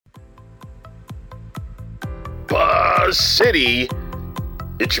your city.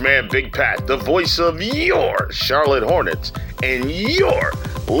 It's your man, Big Pat, the voice of your Charlotte Hornets, and you're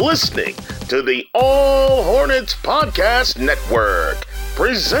listening to the All Hornets Podcast Network,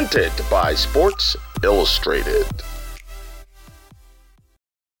 presented by Sports Illustrated.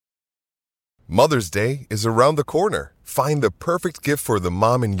 Mother's Day is around the corner. Find the perfect gift for the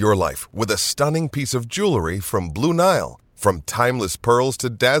mom in your life with a stunning piece of jewelry from Blue Nile. From timeless pearls to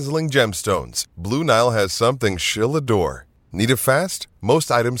dazzling gemstones, Blue Nile has something she'll adore. Need it fast?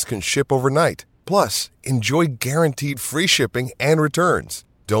 Most items can ship overnight. Plus, enjoy guaranteed free shipping and returns.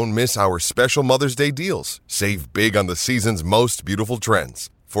 Don't miss our special Mother's Day deals. Save big on the season's most beautiful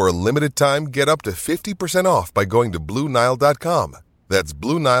trends. For a limited time, get up to 50% off by going to BlueNile.com. That's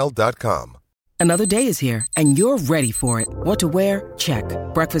BlueNile.com. Another day is here, and you're ready for it. What to wear? Check.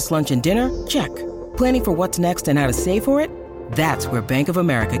 Breakfast, lunch, and dinner? Check. Planning for what's next and how to save for it? That's where Bank of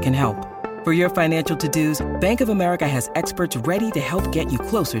America can help. For your financial to-dos, Bank of America has experts ready to help get you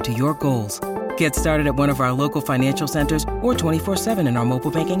closer to your goals. Get started at one of our local financial centers or 24/7 in our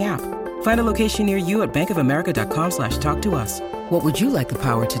mobile banking app. Find a location near you at bankofamerica.com/talktous. What would you like the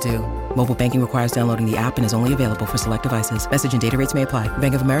power to do? Mobile banking requires downloading the app and is only available for select devices. Message and data rates may apply.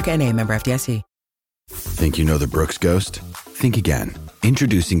 Bank of America N.A., member FDIC. Think you know the Brooks Ghost? Think again.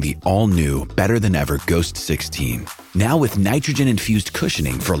 Introducing the all-new, better-than-ever Ghost 16. Now with nitrogen-infused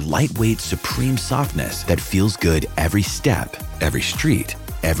cushioning for lightweight, supreme softness that feels good every step, every street,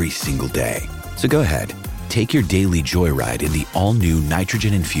 every single day. So go ahead, take your daily joyride in the all-new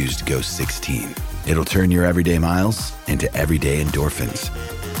nitrogen-infused Ghost 16. It'll turn your everyday miles into everyday endorphins.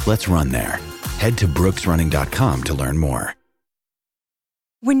 Let's run there. Head to brooksrunning.com to learn more.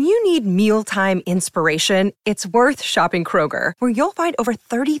 When you need mealtime inspiration, it's worth shopping Kroger, where you'll find over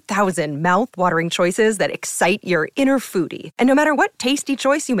 30,000 mouth-watering choices that excite your inner foodie. And no matter what tasty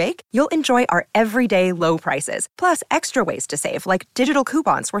choice you make, you'll enjoy our everyday low prices, plus extra ways to save, like digital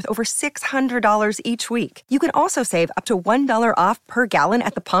coupons worth over $600 each week. You can also save up to $1 off per gallon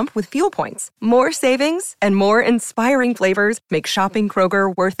at the pump with fuel points. More savings and more inspiring flavors make shopping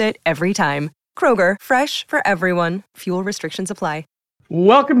Kroger worth it every time. Kroger, fresh for everyone. Fuel restrictions apply.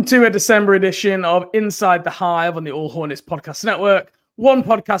 Welcome to a December edition of Inside the Hive on the All Hornets Podcast Network. One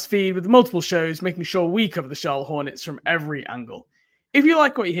podcast feed with multiple shows, making sure we cover the Charlotte Hornets from every angle. If you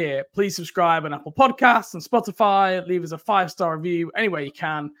like what you hear, please subscribe on Apple Podcasts and Spotify. Leave us a 5-star review anywhere you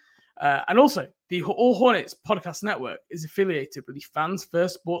can. And also, the All Hornets Podcast Network is affiliated with the Fans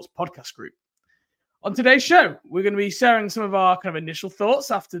First Sports Podcast Group. On today's show, we're going to be sharing some of our kind of initial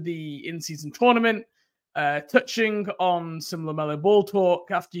thoughts after the in-season tournament, touching on some LaMelo Ball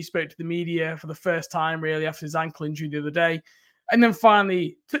talk after he spoke to the media for the first time, really, after his ankle injury the other day. And then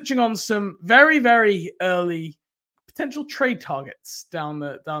finally, touching on some very, very early potential trade targets down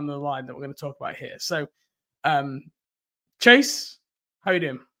the line that we're going to talk about here. So, Chase, how are you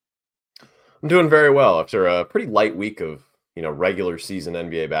doing? I'm doing very well after a pretty light week of, regular season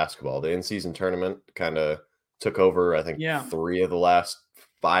NBA basketball. The in-season tournament kind of took over, I think, 3 of the last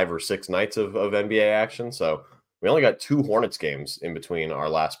 5 or 6 nights of NBA action. So we only got 2 Hornets games in between our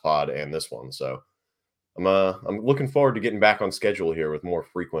last pod and this one. So I'm looking forward to getting back on schedule here with more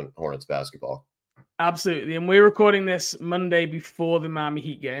frequent Hornets basketball. Absolutely. And we're recording this Monday before the Miami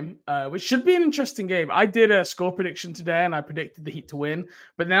Heat game, which should be an interesting game. I did a score prediction today and I predicted the Heat to win.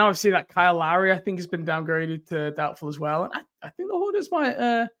 But now I've seen that Kyle Lowry, I think, has been downgraded to doubtful as well. And I think the Hornets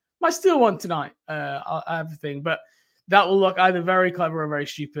might steal one tonight. I have a thing. But that will look either very clever or very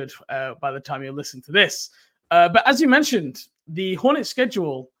stupid by the time you listen to this. But as you mentioned, the Hornets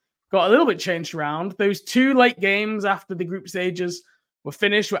schedule got a little bit changed around. Those 2 late games after the group stages were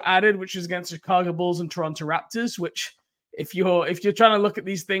finished, were added, which was against Chicago Bulls and Toronto Raptors, which if you're trying to look at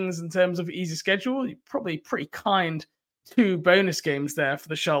these things in terms of easy schedule, you're probably pretty kind 2 bonus games there for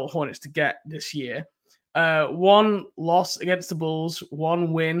the Charlotte Hornets to get this year. 1 loss against the Bulls,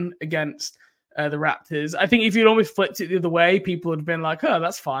 1 win against the Raptors. I think if you'd almost flipped it the other way, people would have been like, oh,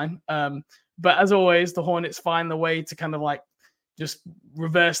 that's fine. But as always, the Hornets find the way to kind of like just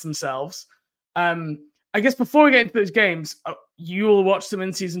reverse themselves. I guess before we get into those games, you will watch them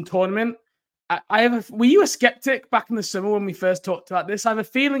in-season tournament. Were you a skeptic back in the summer when we first talked about this? I have a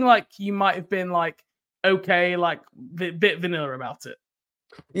feeling like you might have been like, okay, like a bit vanilla about it.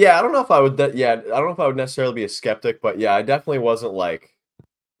 Yeah, I don't know if I would necessarily be a skeptic, but yeah, I definitely wasn't like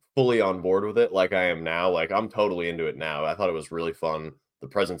fully on board with it like I am now. Like I'm totally into it now. I thought it was really fun. The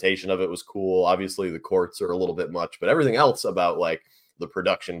presentation of it was cool. Obviously the courts are a little bit much, but everything else about like the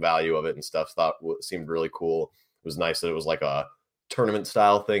production value of it and stuff seemed really cool. It was nice that it was like a tournament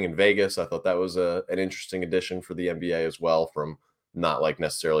style thing in Vegas. I thought that was an interesting addition for the NBA as well, from not like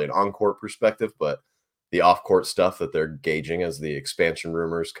necessarily an on-court perspective, but the off-court stuff that they're gauging as the expansion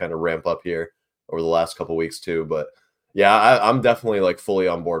rumors kind of ramp up here over the last couple weeks too. But yeah, I'm definitely like fully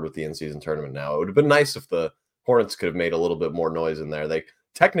on board with the in-season tournament now. It would have been nice if the Hornets could have made a little bit more noise in there. They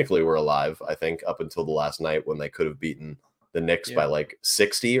technically were alive, I think, up until the last night when they could have beaten the Knicks by like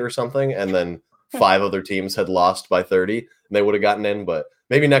 60 or something, and then 5 other teams had lost by 30, and they would have gotten in. But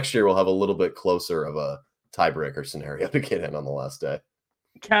maybe next year we'll have a little bit closer of a tiebreaker scenario to get in on the last day.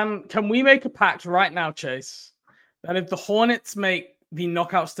 Can we make a pact right now, Chase, that if the Hornets make the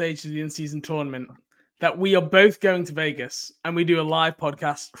knockout stage of the in-season tournament, that we are both going to Vegas and we do a live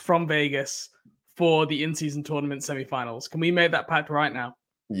podcast from Vegas for the in-season tournament semifinals? Can we make that pact right now?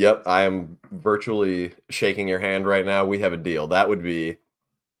 Yep, I am virtually shaking your hand right now. We have a deal. That would be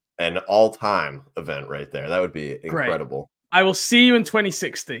an all-time event right there. That would be incredible. Great. I will see you in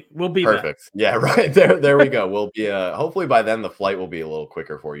 2060. We'll be perfect. There. Yeah, right there. There we go. We'll be. Hopefully by then the flight will be a little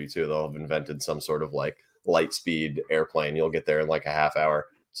quicker for you too. They'll have invented some sort of like light speed airplane. You'll get there in like a half hour.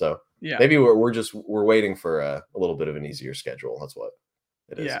 So yeah, maybe we're waiting for a little bit of an easier schedule. That's what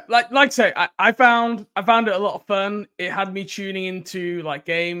it is. Yeah, like I say, I found it a lot of fun. It had me tuning into like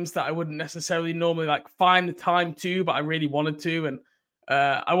games that I wouldn't necessarily normally like find the time to, but I really wanted to, and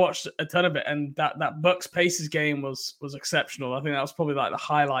I watched a ton of it. And that Bucks Pacers game was exceptional. I think that was probably like the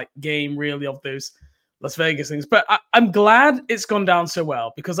highlight game really of those Las Vegas things. But I'm glad it's gone down so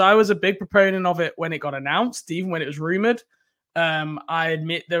well, because I was a big proponent of it when it got announced, even when it was rumored. I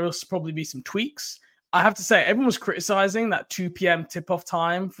admit there will probably be some tweaks. I have to say, everyone was criticizing that 2 p.m. tip-off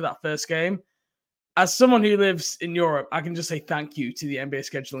time for that first game. As someone who lives in Europe, I can just say thank you to the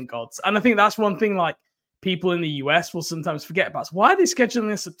NBA scheduling gods. And I think that's one thing like people in the US will sometimes forget about. So why are they scheduling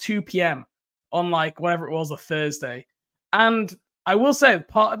this at 2 p.m. on like whatever it was, a Thursday? And I will say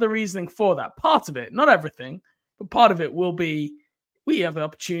part of the reasoning for that, part of it, not everything, but part of it will be we have the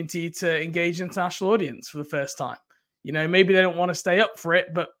opportunity to engage international audience for the first time. You know, maybe they don't want to stay up for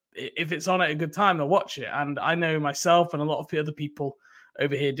it, but if it's on at a good time, they'll watch it. And I know myself and a lot of the other people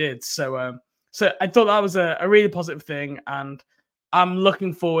over here did. So I thought that was a really positive thing. And I'm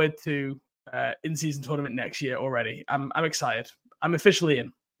looking forward to in-season tournament next year already. I'm excited. I'm officially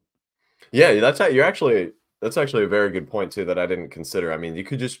in. Yeah, that's actually a very good point too that I didn't consider. I mean, you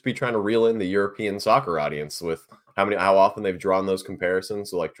could just be trying to reel in the European soccer audience with how often they've drawn those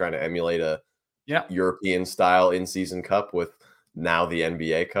comparisons. So like trying to emulate a European style in-season cup with now the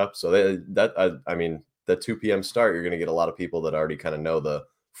NBA Cup. So that 2 p.m. start, you're going to get a lot of people that already kind of know the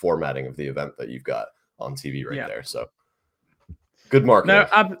formatting of the event that you've got on TV right there. So good marketing.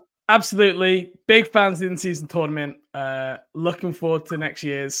 No, absolutely. Big fans of the in-season tournament. Looking forward to next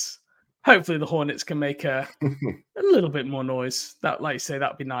year's. Hopefully the Hornets can make a little bit more noise. That, like you say,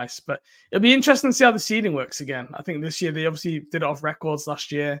 that'd be nice. But it'll be interesting to see how the seeding works again. I think this year they obviously did it off records last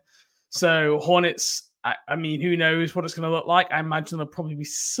year. So Hornets, I mean, who knows what it's going to look like? I imagine they'll probably be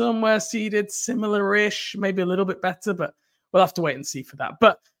somewhere seeded, similar-ish, maybe a little bit better, but we'll have to wait and see for that.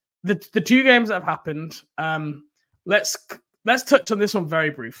 But the 2 games that have happened, let's touch on this one very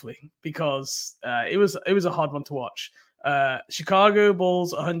briefly, because it was a hard one to watch. Chicago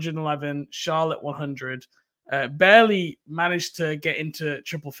Bulls 111, Charlotte 100. Barely managed to get into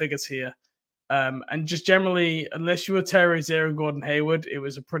triple figures here. And just generally, unless you were Terry Rozier and Gordon Hayward, it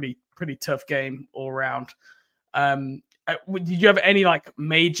was a pretty tough game all around. Did you have any like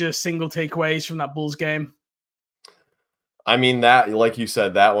major single takeaways from that Bulls game? I mean, that, like you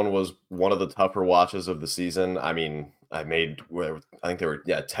said, that one was one of the tougher watches of the season. I mean, I think they were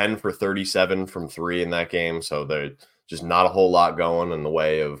 10 for 37 from 3 in that game. So there's just not a whole lot going in the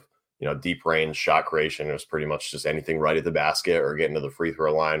way of, you know, deep range shot creation. It was pretty much just anything right at the basket or getting to the free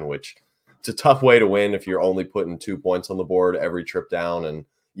throw line, which it's a tough way to win if you're only putting 2 points on the board every trip down. And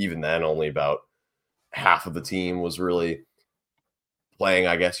even then, only about half of the team was really playing,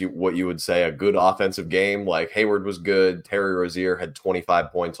 I guess, what you would say a good offensive game. Like Hayward was good. Terry Rozier had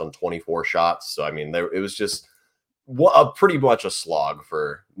 25 points on 24 shots. So, I mean, it was just pretty much a slog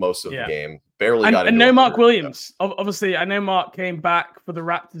for most of the game. Barely got into and no Mark Williams. Obviously, I know Mark came back for the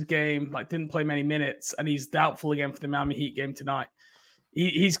Raptors game, like didn't play many minutes, and he's doubtful again for the Miami Heat game tonight.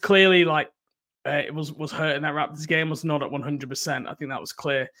 He's clearly like it was hurt in that Raptors game, was not at 100%. I think that was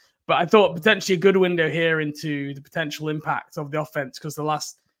clear. But I thought potentially a good window here into the potential impact of the offense, because the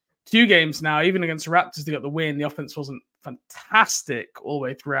last 2 games now, even against the Raptors, they got the win. The offense wasn't fantastic all the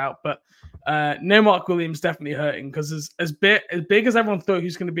way throughout, but no Mark Williams definitely hurting, because as big as everyone thought he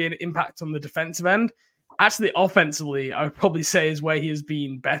was going to be an impact on the defensive end, actually offensively, I would probably say is where he has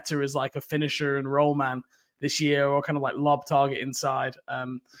been better as like a finisher and roll man this year, or kind of like lob target inside.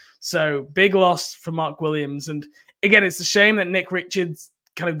 So big loss for Mark Williams. And again, it's a shame that Nick Richards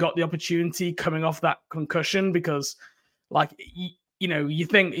kind of got the opportunity coming off that concussion, because like, you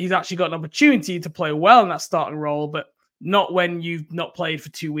think he's actually got an opportunity to play well in that starting role, but not when you've not played for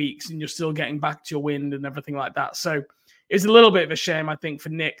 2 weeks and you're still getting back to your wind and everything like that. So it's a little bit of a shame, I think, for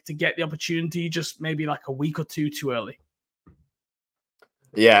Nick to get the opportunity just maybe like a week or two too early.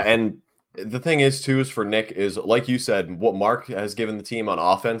 Yeah, and the thing is, too, is for Nick is, like you said, what Mark has given the team on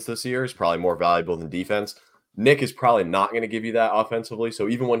offense this year is probably more valuable than defense. Nick is probably not going to give you that offensively. So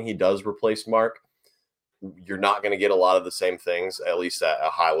even when he does replace Mark, you're not going to get a lot of the same things, at least at a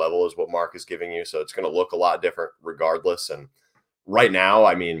high level, as what Mark is giving you. So it's going to look a lot different regardless. And right now,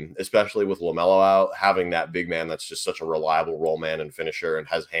 I mean, especially with LaMelo out, having that big man that's just such a reliable roll man and finisher and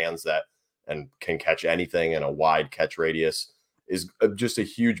has hands that and can catch anything in a wide catch radius is just a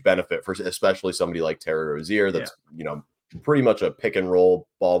huge benefit for especially somebody like Terry Rozier that's, pretty much a pick and roll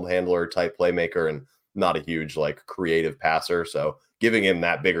ball handler type playmaker and not a huge like creative passer. So giving him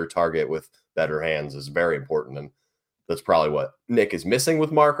that bigger target with better hands is very important. And that's probably what Nick is missing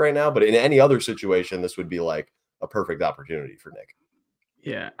with Mark right now. But in any other situation, this would be like a perfect opportunity for Nick.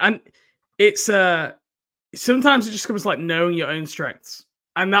 Yeah. And it's sometimes it just comes like knowing your own strengths.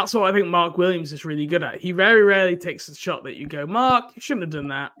 And that's what I think Mark Williams is really good at. He very rarely takes a shot that you go, Mark, you shouldn't have done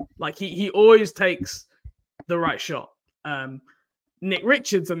that. Like he always takes the right shot. Nick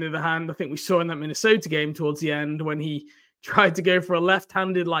Richards, on the other hand, I think we saw in that Minnesota game towards the end when he tried to go for a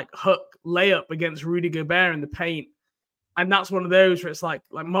left-handed like hook layup against Rudy Gobert in the paint. And that's one of those where it's like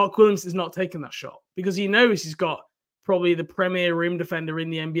Mark Williams is not taking that shot because he knows he's got probably the premier rim defender in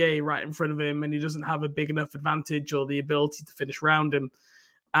the NBA right in front of him, and he doesn't have a big enough advantage or the ability to finish around him.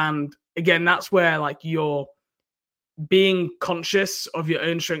 And again, that's where like you're being conscious of your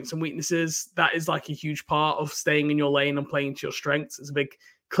own strengths and weaknesses. That is like a huge part of staying in your lane and playing to your strengths. It's a big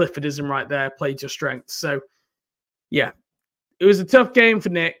Cliffordism right there, play to your strengths. So yeah, it was a tough game for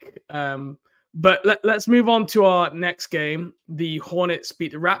Nick. But let's move on to our next game. The Hornets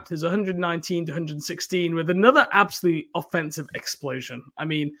beat the Raptors 119-116 with another absolute offensive explosion. I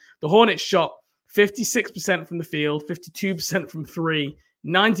mean, the Hornets shot 56% from the field, 52% from three,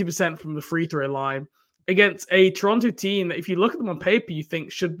 90% from the free throw line against a Toronto team that, if you look at them on paper, you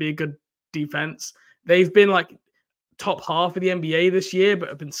think should be a good defense. They've been like top half of the NBA this year, but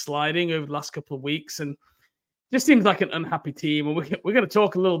have been sliding over the last couple of weeks. And just seems like an unhappy team. And we're going to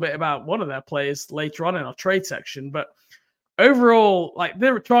talk a little bit about one of their players later on in our trade section. But overall, like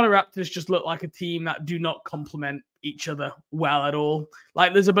the Toronto Raptors just look like a team that do not complement each other well at all.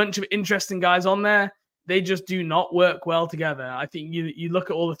 Like there's a bunch of interesting guys on there. They just do not work well together. I think you look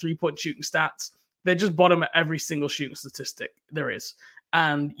at all the three-point shooting stats, they're just bottom at every single shooting statistic there is.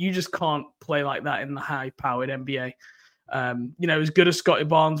 And you just can't play like that in the high-powered NBA. As good as Scotty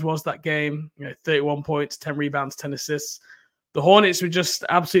Barnes was that game, 31 points, 10 rebounds, 10 assists. The Hornets were just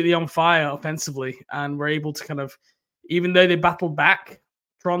absolutely on fire offensively and were able to kind of, even though they battled back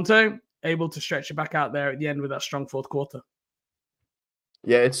Toronto, able to stretch it back out there at the end with that strong fourth quarter.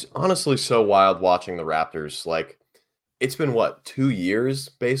 Yeah, it's honestly so wild watching the Raptors. Like, it's been 2 years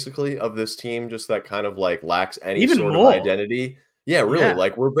basically of this team just that kind of like lacks any even sort more. of identity. Yeah, really. Yeah.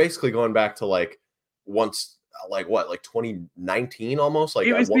 Like we're basically going back to like 2019 almost. Like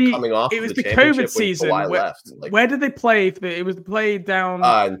coming off. It was the COVID season. Where did they play? It was played down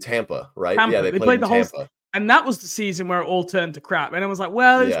in Tampa, right? Tampa. Yeah, they played the Tampa. whole. And that was the season where it all turned to crap. And I was like,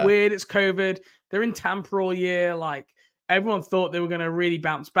 well, it's weird. It's COVID. They're in Tampa all year. Like everyone thought they were going to really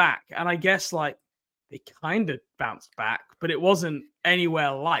bounce back. And I guess like they kind of bounced back, but it wasn't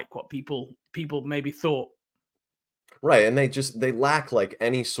anywhere like what people maybe thought. Right. And they lack like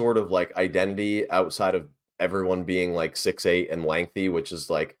any sort of like identity outside of everyone being like 6'8" and lengthy, which is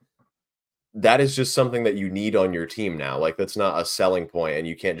like, that is just something that you need on your team now. Like that's not a selling point and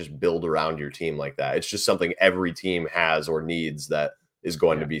you can't just build around your team like that. It's just something every team has or needs that is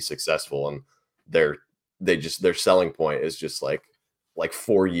going to be successful. And their selling point is just like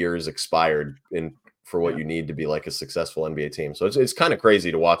 4 years expired for what you need to be like a successful NBA team. So it's kind of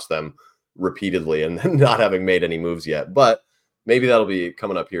crazy to watch them repeatedly and not having made any moves yet, but maybe that'll be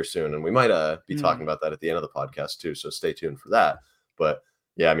coming up here soon. And we might be talking about that at the end of the podcast too. So stay tuned for that. But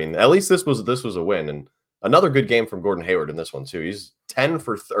yeah, I mean, at least this was a win, and another good game from Gordon Hayward in this one too. He's 20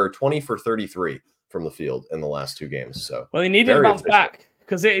 for 33 from the field in the last two games. So well, he needed to bounce back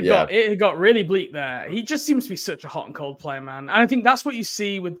because it got really bleak there. He just seems to be such a hot and cold player, man. And I think that's what you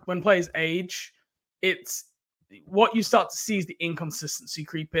see when players age. It's what you start to see is the inconsistency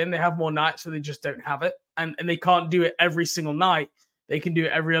creep in. They have more nights where they just don't have it, and they can't do it every single night. They can do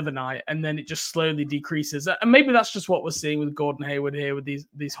it every other night, and then it just slowly decreases. And maybe that's just what we're seeing with Gordon Hayward here with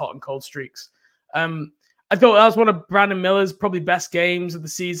these hot and cold streaks. I I thought that was one of Brandon Miller's probably best games of the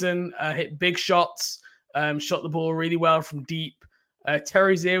season. Hit big shots, shot the ball really well from deep.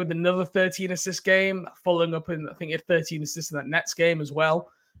 Terry Rozier with another 13 assist game, following up in, I think he had 13 assists in that Nets game as well.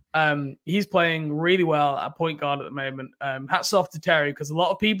 He's playing really well at point guard at the moment. Hats off to Terry, because a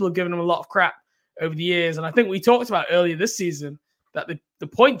lot of people have given him a lot of crap over the years. And I think we talked about earlier this season that the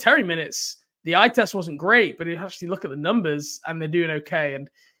point Terry minutes, the eye test wasn't great, but you actually look at the numbers and they're doing okay. And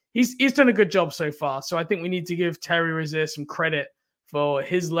he's done a good job so far. So I think we need to give Terry Rozier some credit for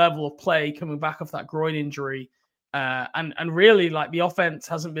his level of play coming back off that groin injury. And really, like, the offense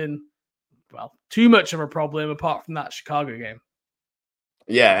hasn't been, well, too much of a problem apart from that Chicago game.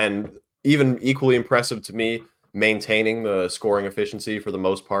 Yeah, and even equally impressive to me, maintaining the scoring efficiency for the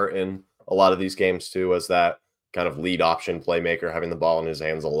most part in a lot of these games too, as that kind of lead option playmaker, having the ball in his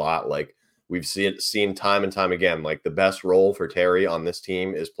hands a lot. Like, we've seen time and time again, like, the best role for Terry on this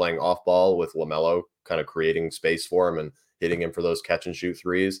team is playing off ball with LaMelo, kind of creating space for him and hitting him for those catch and shoot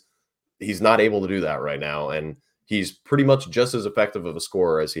threes. He's not able to do that right now, and he's pretty much just as effective of a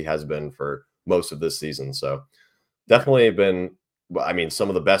scorer as he has been for most of this season. So definitely been, I mean, some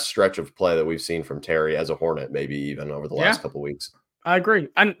of the best stretch of play that we've seen from Terry as a Hornet, maybe even over the last couple of weeks. I agree.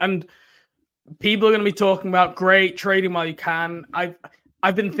 And people are going to be talking about great trading while you can.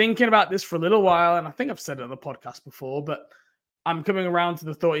 I've been thinking about this for a little while, and I think I've said it on the podcast before, but I'm coming around to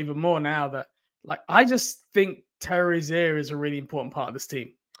the thought even more now that, like, I just think Terry Rozier is a really important part of this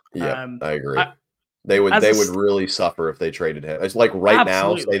team. Yeah, I agree. They would really suffer if they traded him. It's like right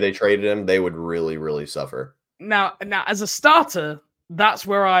now, say they traded him, they would really, really suffer. Now, as a starter, that's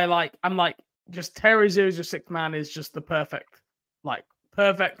where I'm like, just Terry Rozier as your sixth man is just the perfect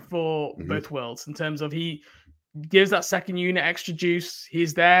for both worlds, in terms of he gives that second unit extra juice.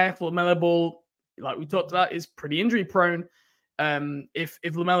 He's there for LaMelo Ball, like we talked about, is pretty injury prone. If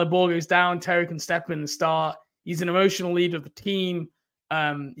LaMelo Ball goes down, Terry can step in and start. He's an emotional leader of the team.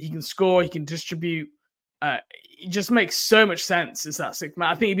 He can score, he can distribute. It just makes so much sense as that sixth man.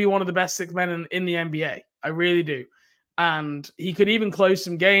 I think he'd be one of the best sixth men in the NBA. I really do. And he could even close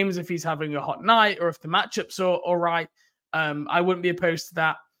some games if he's having a hot night or if the matchups are all right. I wouldn't be opposed to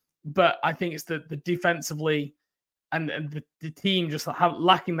that. But I think it's the defensively and the team just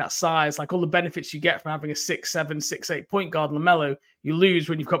lacking that size, like all the benefits you get from having a 6'7", 6'8" point guard LaMelo, you lose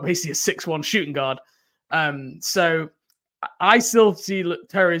when you've got basically a 6'1" shooting guard. So I still see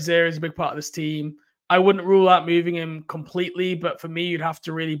Terry Rozier as a big part of this team. I wouldn't rule out moving him completely, but for me, you'd have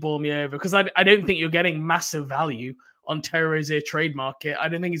to really ball me over, because I don't think you're getting massive value on Terry Rozier trade market. I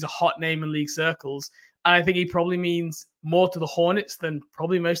don't think he's a hot name in league circles. And I think he probably means more to the Hornets than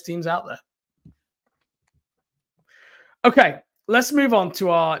probably most teams out there. Okay, let's move on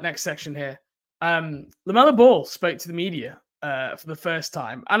to our next section here. LaMelo Ball spoke to the media for the first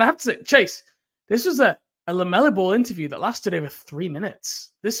time. And I have to say, Chase, this was a LaMelo Ball interview that lasted over 3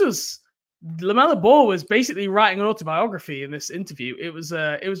 minutes. LaMelo Ball was basically writing an autobiography in this interview. It was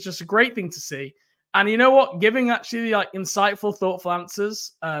just a great thing to see. And you know what? Giving actually like insightful, thoughtful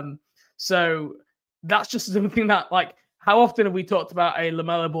answers. So that's just something that, like, how often have we talked about a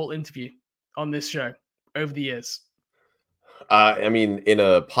LaMelo Ball interview on this show over the years? I mean, in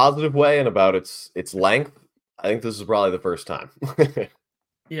a positive way and about its length, I think this is probably the first time.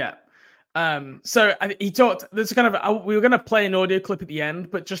 Yeah. So he talked, there's kind of, we were going to play an audio clip at the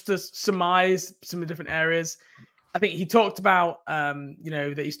end, but just to surmise some of the different areas, I think he talked about,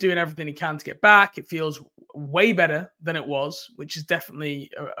 that he's doing everything he can to get back. It feels way better than it was, which is definitely,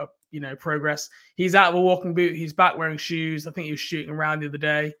 progress. He's out of a walking boot. He's back wearing shoes. I think he was shooting around the other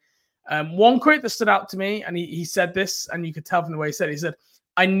day. One quote that stood out to me, and he said this, and you could tell from the way he said it, he said,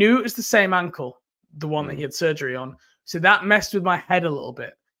 "I knew it was the same ankle, the one that he had surgery on. So that messed with my head a little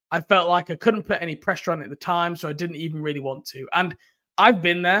bit. I felt like I couldn't put any pressure on it at the time, so I didn't even really want to." And I've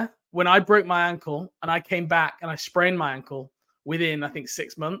been there. When I broke my ankle and I came back and I sprained my ankle within, I think,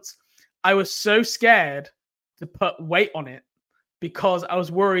 6 months, I was so scared to put weight on it because I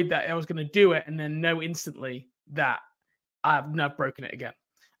was worried that I was going to do it and then know instantly that I've not broken it again.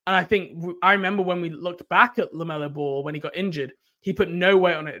 And I remember when we looked back at LaMelo Ball when he got injured, he put no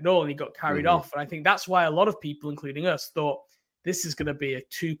weight on it at all and he got carried off. And I think that's why a lot of people, including us, thought this is going to be a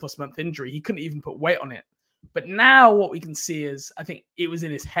 2+ month injury. He couldn't even put weight on it. But now what we can see is, I think it was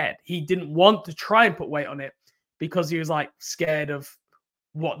in his head. He didn't want to try and put weight on it because he was like scared of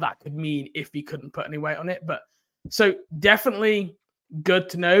what that could mean if he couldn't put any weight on it. But so definitely good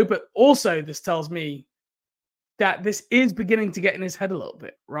to know. But also this tells me that this is beginning to get in his head a little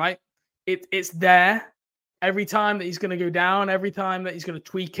bit, right? It's there. Every time that he's going to go down, every time that he's going to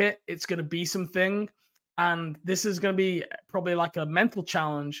tweak it, it's going to be something. And this is going to be probably like a mental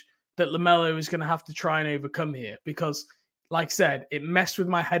challenge that LaMelo is going to have to try and overcome here, because like I said, it messed with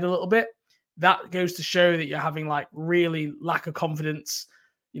my head a little bit. That goes to show that you're having like really lack of confidence,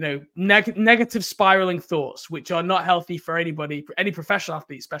 negative spiraling thoughts, which are not healthy for anybody, any professional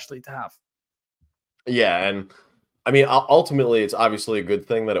athlete, especially to have. Yeah. And I mean, ultimately, it's obviously a good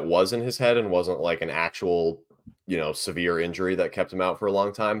thing that it was in his head and wasn't like an actual, severe injury that kept him out for a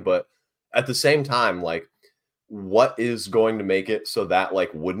long time. But at the same time, like, what is going to make it so that like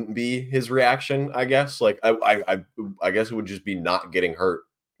wouldn't be his reaction? I guess like I guess it would just be not getting hurt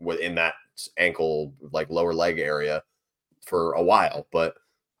within that ankle, like lower leg area for a while. But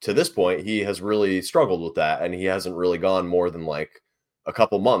to this point, he has really struggled with that, and he hasn't really gone more than like a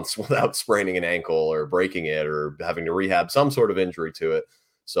couple months without spraining an ankle or breaking it or having to rehab some sort of injury to it.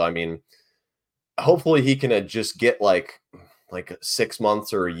 So I mean, hopefully he can just get like 6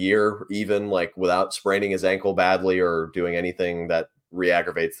 months or a year, even like without spraining his ankle badly or doing anything that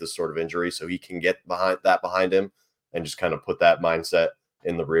re-aggravates this sort of injury, so he can get behind him and just kind of put that mindset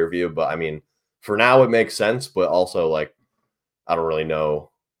in the rear view. But I mean, for now it makes sense, but also like, I don't really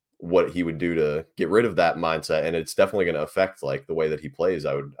know what he would do to get rid of that mindset. And it's definitely going to affect like the way that he plays.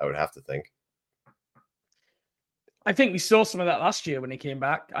 I would have to think. I think we saw some of that last year when he came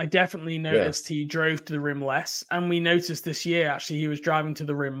back. I definitely noticed he drove to the rim less. And we noticed this year, actually, he was driving to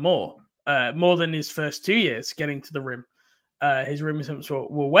the rim more than his first 2 years getting to the rim. His rim attempts were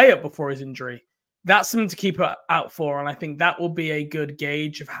way up before his injury. That's something to keep out for. And I think that will be a good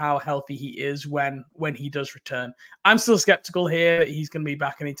gauge of how healthy he is when he does return. I'm still skeptical here that he's going to be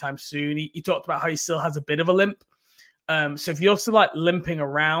back anytime soon. He talked about how he still has a bit of a limp. So if you're still like limping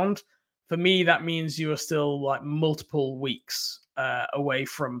around, for me, that means you are still like multiple weeks away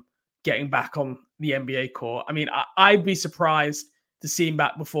from getting back on the NBA court. I mean, I'd be surprised to see him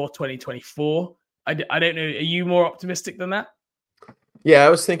back before 2024. I don't know. Are you more optimistic than that? Yeah, I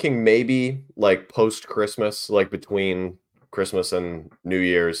was thinking maybe like post-Christmas, like between Christmas and New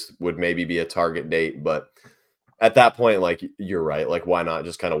Year's would maybe be a target date. But at that point, like you're right. Like, why not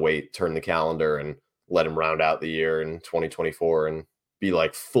just kind of wait, turn the calendar and let him round out the year in 2024 and be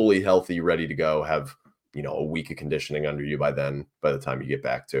like fully healthy, ready to go, have, a week of conditioning under you by the time you get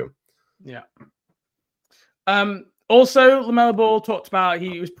back to. Yeah. Also, LaMelo Ball talked about,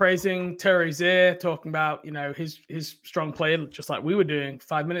 he was praising Terry Rozier, talking about, his strong play, just like we were doing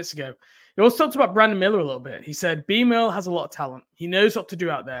 5 minutes ago. He also talked about Brandon Miller a little bit. He said, B-Mill has a lot of talent. He knows what to do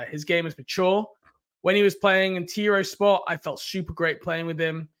out there. His game is mature. When he was playing in T-Ro's spot, I felt super great playing with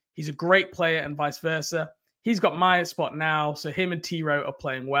him. He's a great player and vice versa. He's got my spot now, so him and T-Ro are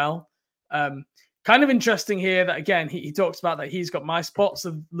playing well. Kind of interesting here that, again, he talks about that he's got my spot,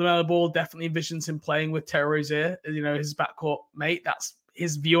 so LaMelo Ball definitely envisions him playing with Terry Rozier, his backcourt mate. That's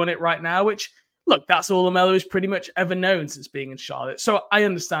his view on it right now, which, look, that's all LaMelo has pretty much ever known since being in Charlotte. So I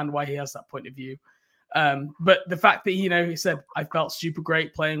understand why he has that point of view. But the fact that, he said, I felt super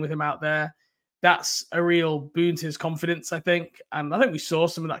great playing with him out there, that's a real boon to his confidence, I think. And I think we saw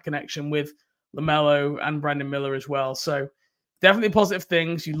some of that connection with LaMelo and Brandon Miller as well. So definitely positive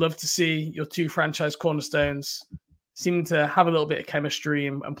things. You'd love to see your two franchise cornerstones seeming to have a little bit of chemistry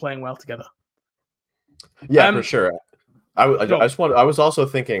and playing well together. Yeah, for sure. I was also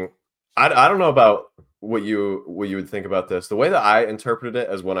thinking, I don't know about what you would think about this. The way that I interpreted it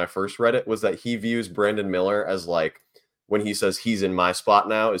as when I first read it was that he views Brandon Miller as like, when he says he's in my spot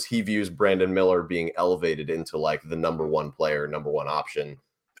now, is he views Brandon Miller being elevated into like the number one player, number one option,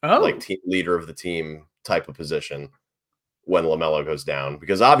 like leader of the team type of position when LaMelo goes down.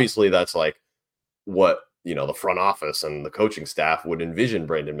 Because obviously that's like what, the front office and the coaching staff would envision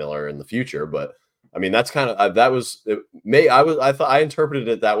Brandon Miller in the future. But I mean, that's kind of, I interpreted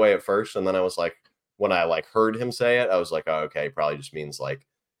it that way at first. And then I was like, when I like heard him say it, I was like, oh, okay, probably just means like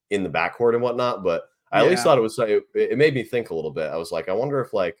in the backcourt and whatnot. But I at least thought it made me think a little bit. I was like, I wonder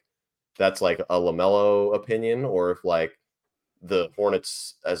if like that's like a LaMelo opinion, or if like the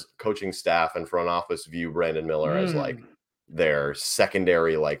Hornets as coaching staff and front office view Brandon Miller as like their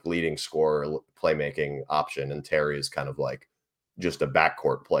secondary, like leading scorer, playmaking option. And Terry is kind of like just a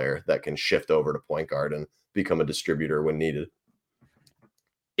backcourt player that can shift over to point guard and become a distributor when needed.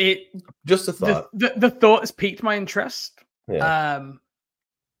 Just a thought. The thought has piqued my interest. Yeah.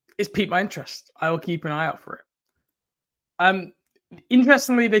 It's piqued my interest. I will keep an eye out for it.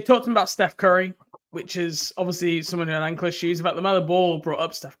 Interestingly, they talked about Steph Curry, which is obviously someone who had ankle issues. About LaMelo Ball brought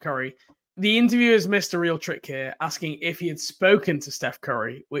up Steph Curry. The interviewers missed a real trick here, asking if he had spoken to Steph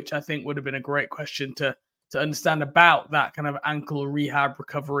Curry, which I think would have been a great question to understand about that kind of ankle rehab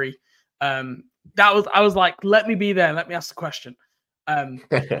recovery. I was like, let me be there. Let me ask the question.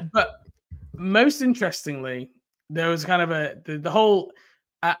 But most interestingly, there was kind of the whole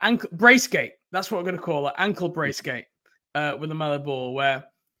ankle bracegate. That's what we're going to call it, ankle bracegate with LaMelo Ball, where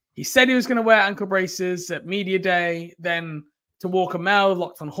he said he was going to wear ankle braces at media day. Then to Walker Mel,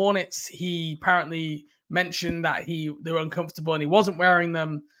 Locked on Hornets, he apparently mentioned that they were uncomfortable and he wasn't wearing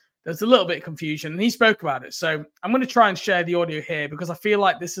them. There's a little bit of confusion, and he spoke about it. So I'm going to try and share the audio here because I feel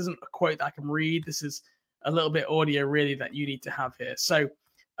like this isn't a quote that I can read. This is a little bit audio really that you need to have here. So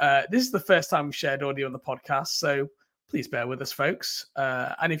this is the first time we've shared audio on the podcast. So please bear with us, folks.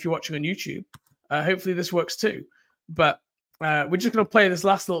 And if you're watching on YouTube, hopefully this works too. But we're just going to play this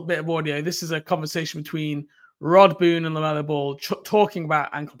last little bit of audio. This is a conversation between Rod Boone and LaMelo Ball talking about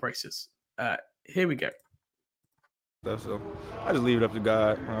ankle braces. Here we go. So I just leave it up to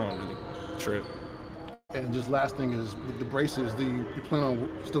God. I don't really trip. And just last thing is with the braces, you plan on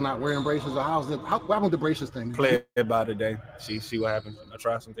still not wearing braces, or what happened with the braces thing? Play it by the day. See what happens. I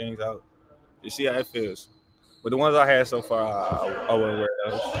try some things out. You see how it feels. But the ones I had so far, I wouldn't wear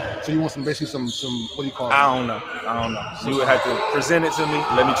those. So you want some what do you call it? I don't know. So you would have to present it to me.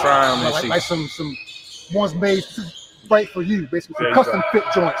 Let me try them and see. Like some ones made right for you, basically. Some custom fit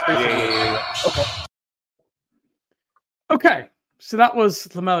joints, basically. Yeah. Okay. So that was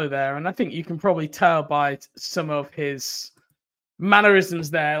LaMelo there, and I think you can probably tell by some of his mannerisms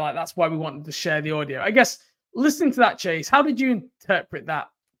there. Like that's why we wanted to share the audio. I guess listening to that, Chase, how did you interpret that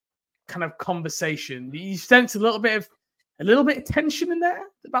kind of conversation? You sense a little bit of tension in there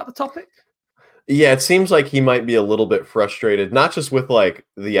about the topic? Yeah, it seems like he might be a little bit frustrated, not just with like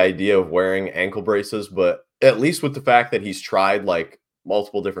the idea of wearing ankle braces, but at least with the fact that he's tried like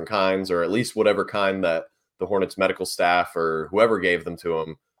multiple different kinds, or at least whatever kind that the Hornets medical staff or whoever gave them to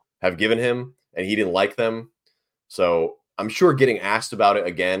him have given him, and he didn't like them. So I'm sure getting asked about it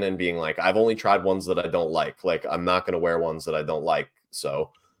again and being like, I've only tried ones that I don't like. Like, I'm not going to wear ones that I don't like. So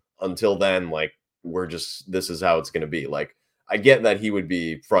until then, like, this is how it's going to be. Like, I get that he would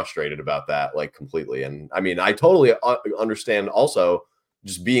be frustrated about that, like, completely. And I mean, I totally understand also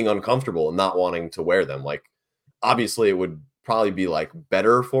just being uncomfortable and not wanting to wear them. Like, obviously it would probably be like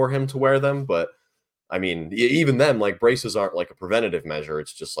better for him to wear them, but I mean, even then, like, braces aren't like a preventative measure.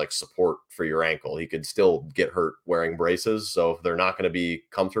 It's just like support for your ankle. He could still get hurt wearing braces. So if they're not going to be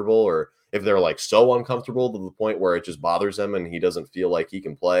comfortable, or if they're like so uncomfortable to the point where it just bothers him and he doesn't feel like he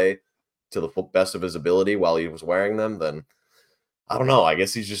can play to the best of his ability while he was wearing them, then I don't know. I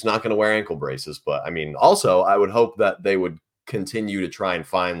guess he's just not going to wear ankle braces. But I mean, also, I would hope that they would continue to try and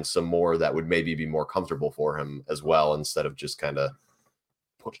find some more that would maybe be more comfortable for him as well, instead of just kind of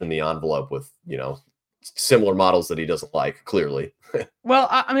pushing the envelope with, similar models that he doesn't like, clearly. Well,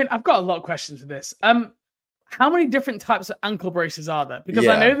 I mean, I've got a lot of questions for this. How many different types of ankle braces are there? Because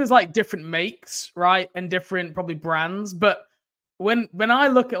I know there's like different makes, right? And different probably brands. But when I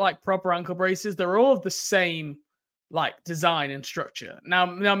look at like proper ankle braces, they're all of the same like design and structure. Now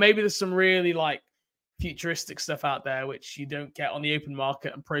maybe there's some really like futuristic stuff out there which you don't get on the open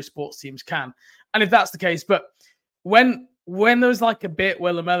market and pro sports teams can. And if that's the case, but when there was like a bit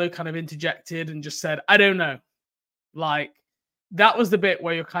where LaMelo kind of interjected and just said, I don't know, like that was the bit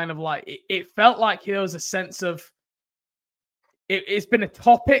where you're kind of like, it felt like there was a sense of, it's been a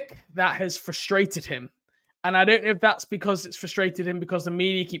topic that has frustrated him. And I don't know if that's because it's frustrated him because the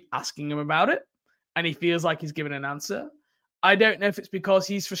media keep asking him about it and he feels like he's given an answer. I don't know if it's because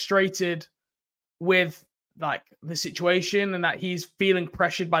he's frustrated with like the situation and that he's feeling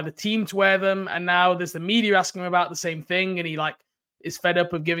pressured by the team to wear them. And now there's the media asking him about the same thing. And he like is fed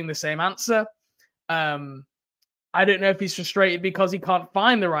up of giving the same answer. I don't know if he's frustrated because he can't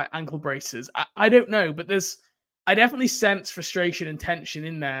find the right ankle braces. I don't know, but I definitely sense frustration and tension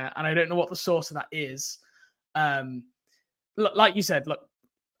in there. And I don't know what the source of that is. Like you said, look,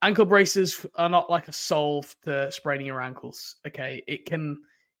 ankle braces are not like a solve to spraining your ankles. Okay. It can,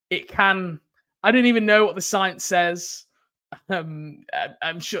 I don't even know what the science says. I'm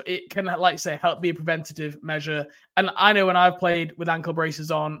sure it can, like you say, help be a preventative measure. And I know when I've played with ankle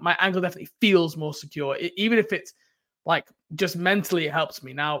braces on, my ankle definitely feels more secure. Even if it's like just mentally, it helps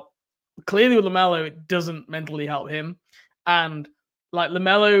me. Now, clearly with LaMelo, it doesn't mentally help him. And like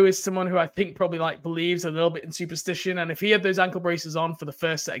LaMelo is someone who I think probably like believes a little bit in superstition. And if he had those ankle braces on for the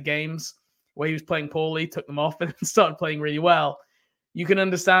first set of games where he was playing poorly, took them off and started playing really well, you can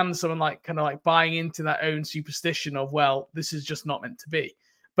understand someone like kind of like buying into that own superstition of, well, this is just not meant to be.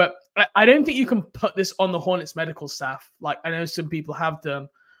 But I don't think you can put this on the Hornets medical staff. Like I know some people have done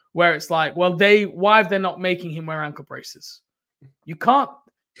where it's like, well, why are they not making him wear ankle braces? You can't,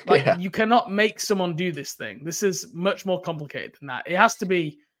 you cannot make someone do this thing. This is much more complicated than that. It has to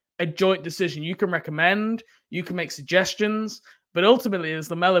be a joint decision. You can recommend, you can make suggestions, but ultimately it's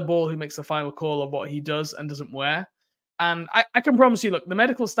LaMelo Ball who makes the final call of what he does and doesn't wear. And I can promise you, look, the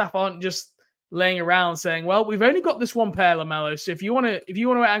medical staff aren't just laying around saying, well, we've only got this one pair, LaMelo. So if you want to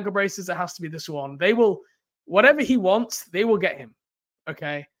wear ankle braces, it has to be this one. They will, whatever he wants, they will get him.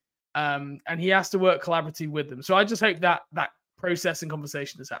 Okay. And he has to work collaboratively with them. So I just hope that process and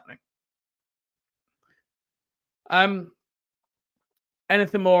conversation is happening.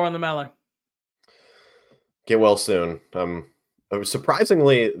 Anything more on LaMelo? Get well soon.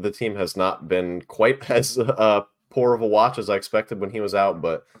 Surprisingly, the team has not been quite as poor of a watch as I expected when he was out,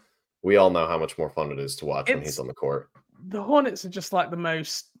 but we all know how much more fun it is to watch when he's on the court. The Hornets are just like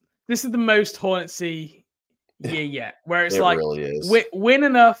this is the most Hornetsy year yet, where it's like really is. Win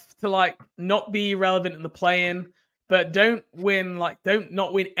enough to like not be relevant in the play-in, but don't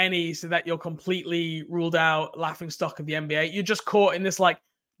not win any so that you're completely ruled out, laughing stock of the NBA. You're just caught in this like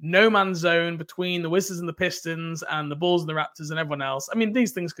no man's zone between the Wizards and the Pistons and the Bulls and the Raptors and everyone else. I mean,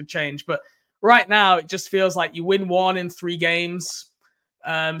 these things could change, but right now it just feels like you win 1 in 3 games,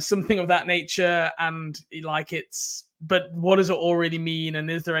 something of that nature. And but what does it all really mean?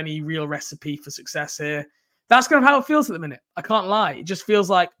 And is there any real recipe for success here? That's kind of how it feels at the minute. I can't lie. It just feels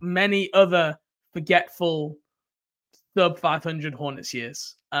like many other forgetful sub 500 Hornets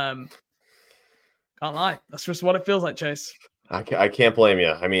years. Can't lie. That's just what it feels like, Chase. I can't blame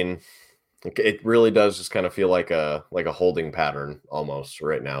you. I mean, it really does just kind of feel like a holding pattern almost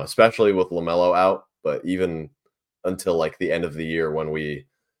right now, especially with LaMelo out. But even until like the end of the year, when we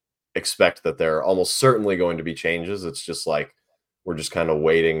expect that there are almost certainly going to be changes, it's just like we're just kind of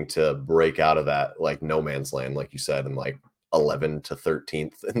waiting to break out of that like no man's land, like you said, in like 11 to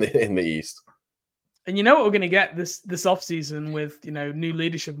 13th in the East. And you know what we're going to get this offseason with, new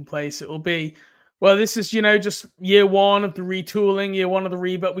leadership in place? It will be, well, this is, just year 1 of the retooling, year 1 of the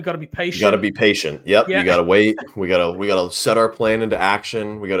rebuild. We got to be patient. You got to be patient. Yep. Yeah. You got to wait. We got to set our plan into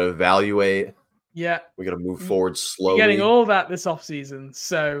action. We got to evaluate. Yeah. We got to move forward slowly. You're getting all that this offseason.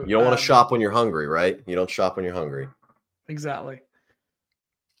 So you don't want to shop when you're hungry, right? You don't shop when you're hungry. Exactly.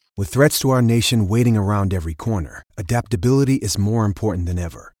 With threats to our nation waiting around every corner, adaptability is more important than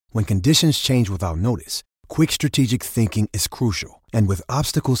ever. When conditions change without notice, quick strategic thinking is crucial. And with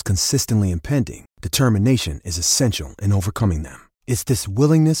obstacles consistently impending, determination is essential in overcoming them. It's this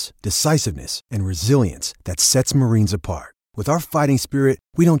willingness, decisiveness, and resilience that sets Marines apart. With our fighting spirit,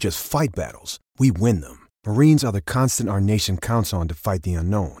 we don't just fight battles, we win them. Marines are the constant our nation counts on to fight the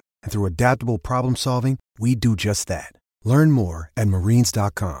unknown. And through adaptable problem solving, we do just that. Learn more at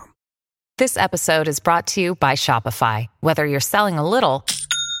marines.com. This episode is brought to you by Shopify. Whether you're selling a little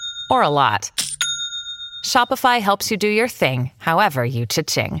or a lot, Shopify helps you do your thing, however you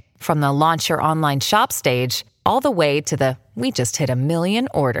cha-ching. From the launch your online shop stage, all the way to the we just hit 1 million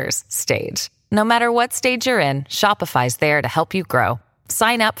orders stage. No matter what stage you're in, Shopify's there to help you grow.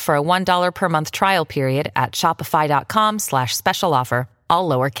 Sign up for a $1 per month trial period at shopify.com/special offer, all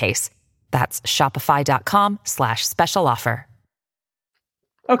lowercase. That's shopify.com/special offer.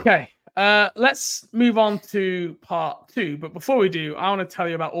 Okay, let's move on to part 2. But before we do, I want to tell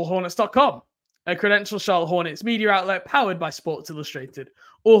you about allhornets.com, a credentialed Charlotte Hornets media outlet powered by Sports Illustrated.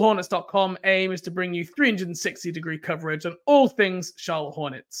 Allhornets.com aim is to bring you 360-degree coverage on all things Charlotte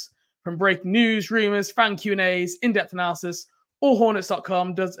Hornets. From breaking news, rumors, fan Q&As, in-depth analysis,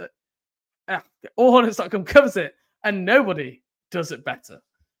 allhornets.com does it. Allhornets.com covers it, and nobody does it better.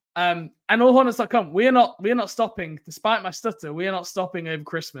 And allhornets.com, we are not stopping, despite my stutter, we are not stopping over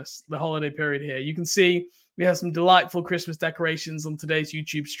Christmas, the holiday period here. You can see we have some delightful Christmas decorations on today's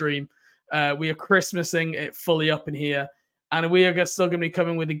YouTube stream. We are Christmasing it fully up in here. And we are still going to be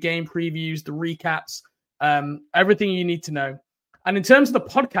coming with the game previews, the recaps, everything you need to know. And in terms of the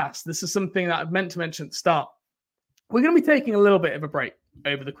podcast, this is something that I've meant to mention at the start. We're going to be taking a little bit of a break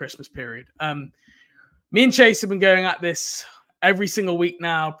over the Christmas period. Me and Chase have been going at this every single week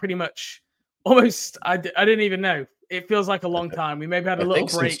now, pretty much almost, I didn't even know. It feels like a long time. We maybe had a little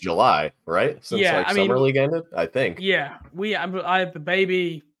break. Since July, right? Since Summer League ended, I think. Yeah, I had the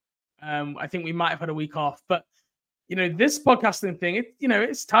baby. I think we might have had a week off. But, this podcasting thing,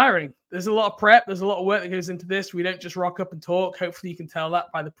 it's tiring. There's a lot of prep. There's a lot of work that goes into this. We don't just rock up and talk. Hopefully you can tell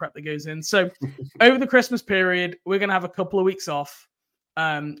that by the prep that goes in. So over the Christmas period, we're going to have a couple of weeks off.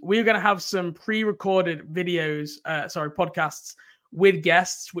 We're going to have some pre-recorded podcasts with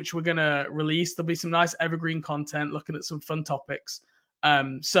guests, which we're going to release. There'll be some nice evergreen content looking at some fun topics.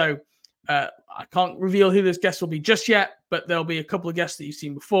 So I can't reveal who those guests will be just yet, but there'll be a couple of guests that you've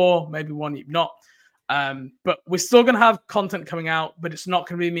seen before, maybe one you've not. But we're still going to have content coming out, but it's not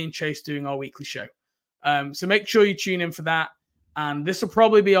going to be me and Chase doing our weekly show. So make sure you tune in for that. And this will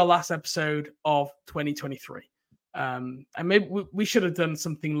probably be our last episode of 2023. And maybe we should have done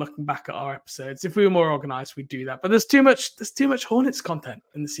something looking back at our episodes. If we were more organized, we'd do that. But there's too much Hornets content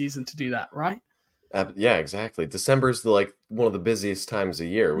in the season to do that, right? Yeah, exactly. December's one of the busiest times of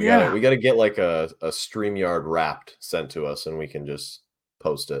year. We gotta get like a StreamYard Wrapped sent to us, and we can just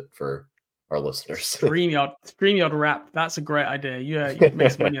post it for our listeners. StreamYard Wrapped. That's a great idea. Yeah, you could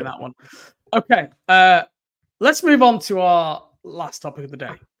make some money on that one. Okay, let's move on to our last topic of the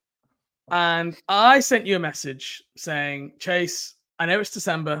day. And I sent you a message saying, Chase, I know it's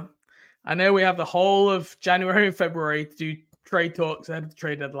December. I know we have the whole of January and February to do trade talks ahead of the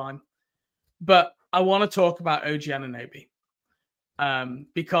trade deadline. But I want to talk about OG Anunoby.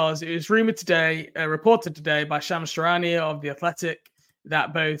 Because it was reported today by Shams Charania of The Athletic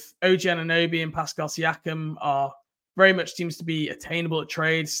that both OG Anunoby and Pascal Siakam are very much seems to be attainable at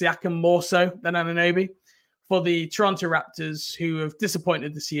trade. Siakam more so than Anunoby. For the Toronto Raptors, who have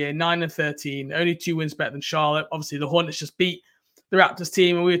disappointed this year, 9-13, only 2 wins better than Charlotte. Obviously, the Hornets just beat the Raptors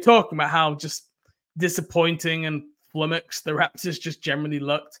team, and we were talking about how just disappointing and flummoxed the Raptors just generally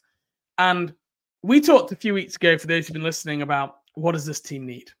looked. And we talked a few weeks ago, for those who've been listening, about what does this team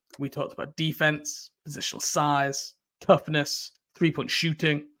need? We talked about defense, positional size, toughness, three-point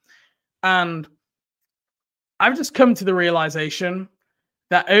shooting. And I've just come to the realization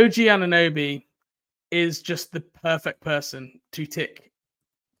that OG Anunoby is just the perfect person to tick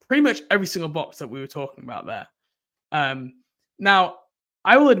pretty much every single box that we were talking about there. Now,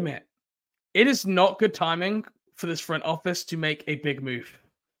 I will admit, it is not good timing for this front office to make a big move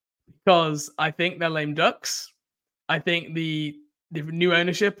because I think they're lame ducks. I think the new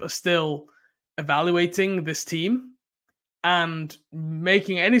ownership are still evaluating this team and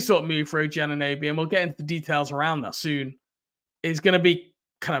making any sort of move for OG Anunoby, and we'll get into the details around that soon, is going to be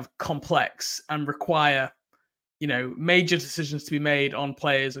kind of complex and require, major decisions to be made on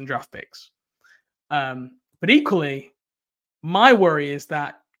players and draft picks. But equally, my worry is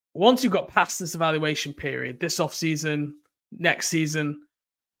that once you've got past this evaluation period, this offseason, next season,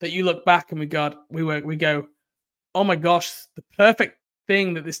 that you look back and we go, oh my gosh, the perfect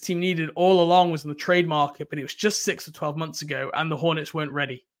thing that this team needed all along was in the trade market, but it was just 6 or 12 months ago, and the Hornets weren't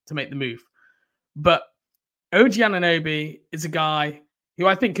ready to make the move. But OG Anunoby is a guy who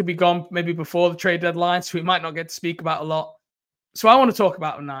I think could be gone maybe before the trade deadline, so we might not get to speak about a lot. So I want to talk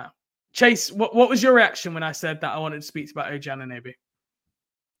about him now. Chase, what was your reaction when I said that I wanted to speak about OG Anunoby?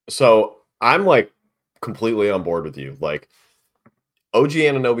 So I'm completely on board with you. OG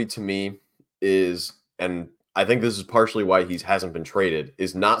Anunoby to me is, and I think this is partially why he hasn't been traded,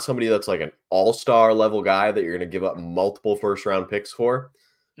 is not somebody that's an all-star level guy that you're going to give up multiple first-round picks for.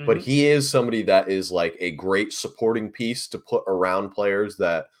 But he is somebody that is a great supporting piece to put around players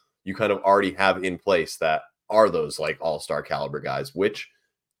that you kind of already have in place that are those all-star caliber guys, which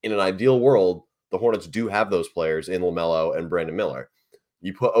in an ideal world, the Hornets do have those players in LaMelo and Brandon Miller.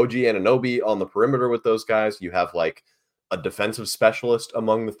 You put OG Anunoby on the perimeter with those guys. You have a defensive specialist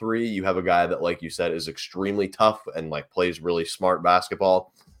among the three. You have a guy that, like you said, is extremely tough and plays really smart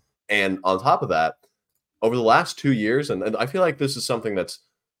basketball. And on top of that, over the last 2 years, and I feel like this is something that's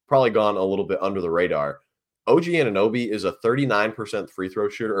probably gone a little bit under the radar, OG Anunoby is a 39% free throw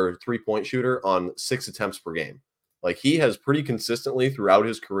shooter or 3-point shooter on 6 attempts per game. He has pretty consistently throughout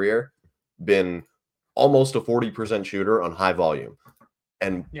his career been almost a 40% shooter on high volume.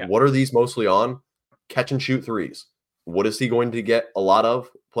 And what are these mostly on? Catch and shoot threes. What is he going to get a lot of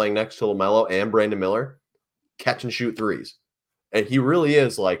playing next to LaMelo and Brandon Miller? Catch and shoot threes. And he really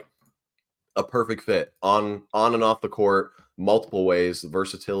is a perfect fit on and off the court, multiple ways. The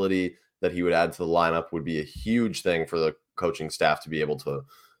versatility that he would add to the lineup would be a huge thing for the coaching staff to be able to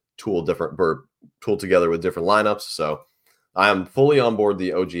tool together with different lineups. So I am fully on board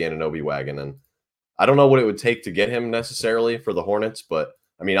the OG Anunoby wagon. And I don't know what it would take to get him necessarily for the Hornets, but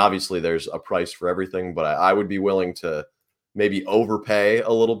I mean, obviously there's a price for everything, but I would be willing to maybe overpay a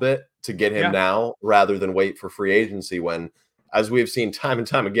little bit to get him now rather than wait for free agency when, as we have seen time and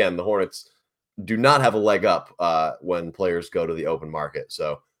time again, the Hornets do not have a leg up when players go to the open market.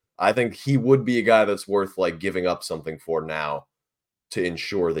 So I think he would be a guy that's worth giving up something for now to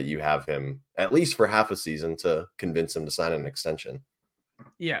ensure that you have him at least for half a season to convince him to sign an extension.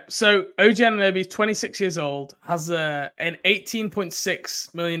 Yeah. So OG Anunoby is 26 years old, has an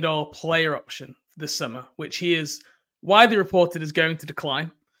 $18.6 million player option this summer, which he is widely reported is going to decline,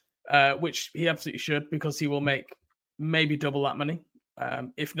 which he absolutely should, because he will make maybe double that money,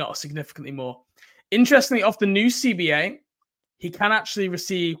 if not significantly more. Interestingly, off the new CBA, he can actually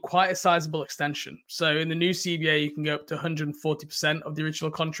receive quite a sizable extension. So in the new CBA, you can go up to 140% of the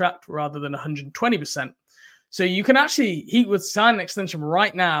original contract rather than 120%. So you can actually, he would sign an extension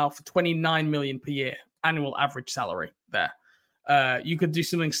right now for $29 million per year. annual average salary there. You could do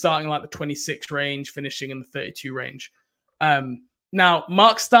something starting like the 26 range, finishing in the 32 range. Now,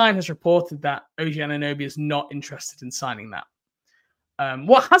 Mark Stein has reported that OG Anunoby is not interested in signing that.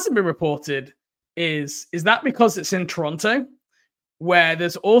 What hasn't been reported is that because it's in Toronto, where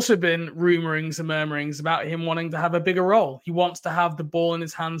there's also been rumorings and murmurings about him wanting to have a bigger role. He wants to have the ball in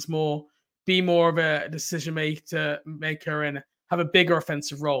his hands more, be more of a decision maker and have a bigger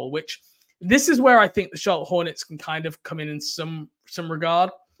offensive role, which this is where I think the Charlotte Hornets can kind of come in some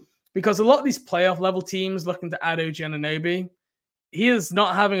regard, because a lot of these playoff level teams looking to add OG Anunoby, he is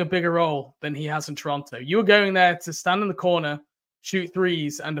not having a bigger role than he has in Toronto. You're going there to stand in the corner, shoot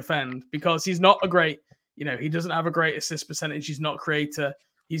threes and defend, because he's not a great, he doesn't have a great assist percentage. He's not a creator.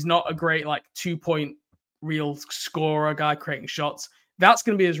 He's not a great 2-point real scorer guy creating shots. That's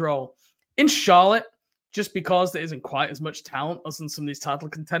going to be his role. In Charlotte, just because there isn't quite as much talent as in some of these title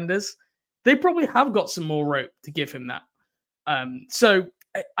contenders, they probably have got some more rope to give him that. So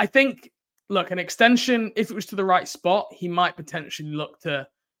I think, look, an extension, if it was to the right spot, he might potentially look to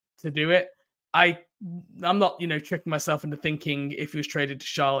do it. I'm not, tricking myself into thinking if he was traded to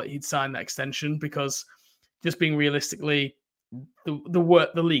Charlotte, he'd sign that extension, because just being realistically,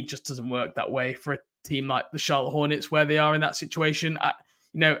 the league just doesn't work that way for a team like the Charlotte Hornets, where they are in that situation.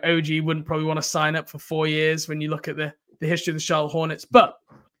 OG wouldn't probably want to sign up for 4 years when you look at the history of the Charlotte Hornets, but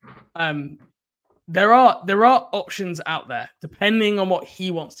there are options out there depending on what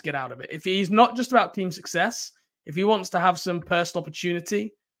he wants to get out of it. If he's not just about team success, if he wants to have some personal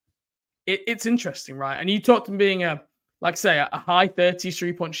opportunity, it's interesting, right? And you talked him being a high 30s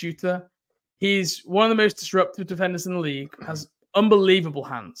 3-point shooter. He's one of the most disruptive defenders in the league, has unbelievable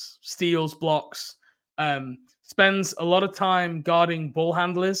hands, steals, blocks, spends a lot of time guarding ball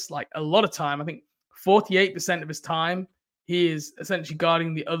handlers, a lot of time. I think 48% of his time, he is essentially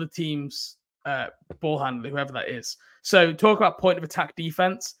guarding the other team's ball handler, whoever that is. So talk about point of attack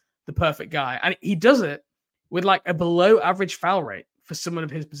defense, the perfect guy. And he does it with a below average foul rate for someone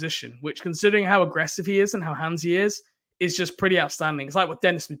of his position, which, considering how aggressive he is and how handsy he is just pretty outstanding. It's like what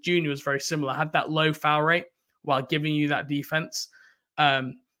Dennis Smith Jr. was very similar, had that low foul rate while giving you that defense.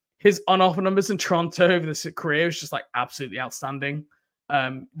 His on-offer numbers in Toronto over this career is just absolutely outstanding.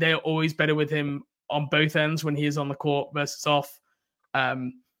 They're always better with him on both ends when he is on the court versus off.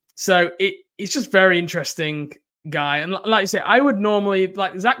 So it's just very interesting guy. And like you say, I would normally,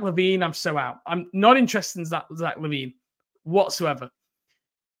 Zach LaVine, I'm so out. I'm not interested in Zach LaVine whatsoever.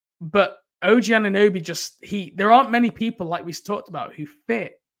 But OG Anunoby, there aren't many people like we talked about who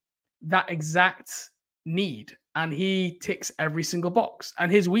fit that exact need. And he ticks every single box.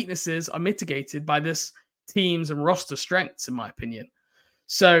 And his weaknesses are mitigated by this team's and roster strengths, in my opinion.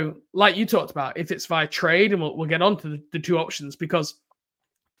 So, like you talked about, if it's via trade, and we'll get on to the two options, because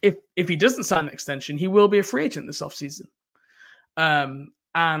if he doesn't sign an extension, he will be a free agent this offseason.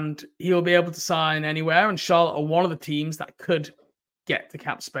 And he'll be able to sign anywhere. And Charlotte are one of the teams that could get the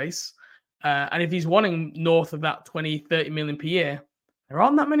cap space. And if he's wanting north of that 20-30 million per year, there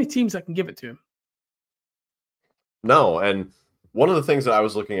aren't that many teams that can give it to him. No, and one of the things that I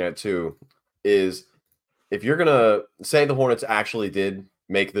was looking at too is, if you're going to say the Hornets actually did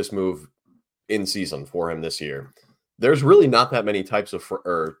make this move in season for him this year, there's really not that many types of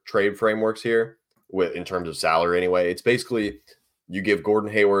trade frameworks here in terms of salary anyway. It's basically you give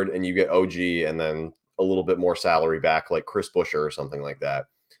Gordon Hayward and you get OG and then a little bit more salary back, like Chris Buescher or something like that.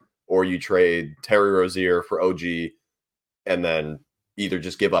 Or you trade Terry Rozier for OG and then either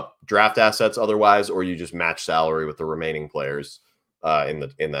just give up draft assets otherwise, or you just match salary with the remaining players in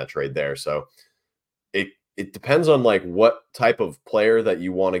that trade there. So it depends on what type of player that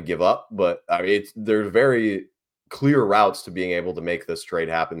you want to give up, but there's very clear routes to being able to make this trade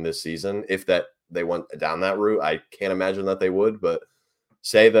happen this season. If they went down that route, I can't imagine that they would, but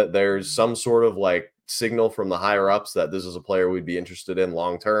say that there's some sort of signal from the higher ups that this is a player we'd be interested in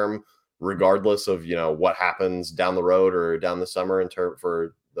long term, regardless of what happens down the road or down the summer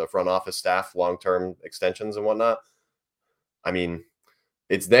for the front office staff, long term extensions and whatnot. I mean,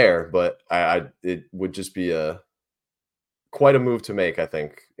 it's there, but it would just be quite a move to make, I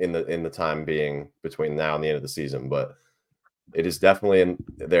think, in the time being between now and the end of the season. But it is definitely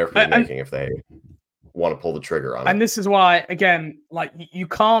there for the making if they want to pull the trigger on it. And this is why, again, you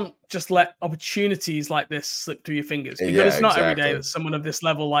can't just let opportunities like this slip through your fingers, because it's not every day that someone of this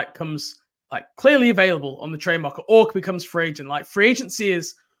level comes clearly available on the trade market or becomes free agent. Free agency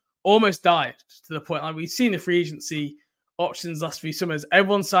is almost died to the point. We've seen the free agency options last few summers.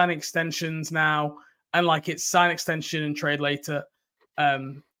 Everyone's signing extensions now, and it's sign extension and trade later.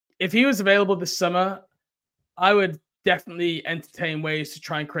 If he was available this summer, I would definitely entertain ways to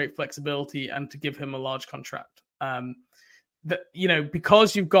try and create flexibility and to give him a large contract.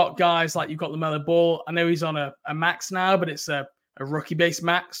 Because you've got guys like you've got LaMelo Ball. I know he's on a max now, but it's a rookie-based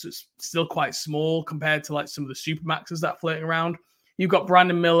max. So it's still quite small compared to like some of the super maxes that are floating around. You've got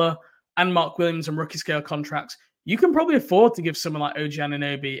Brandon Miller and Mark Williams on rookie scale contracts. You can probably afford to give someone like OG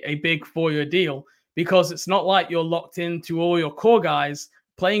Anunoby a big 4-year deal because it's not like you're locked into all your core guys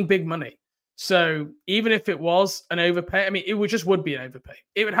playing big money. So even if it was an overpay, I mean, it would be an overpay.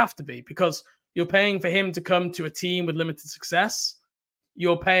 It would have to be because you're paying for him to come to a team with limited success.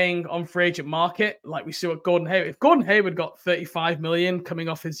 You're paying on free agent market, like we saw at Gordon Hayward. If Gordon Hayward got $35 million coming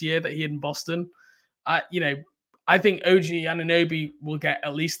off his year that he had in Boston, I think OG Anunoby will get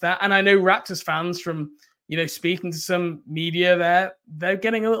at least that. And I know Raptors fans from, speaking to some media they're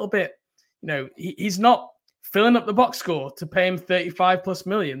getting a little bit, he's not filling up the box score to pay him $35+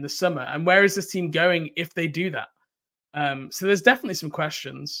 million this summer. And where is this team going if they do that? So there's definitely some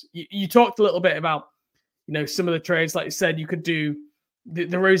questions. You talked a little bit about, some of the trades, like you said, you could do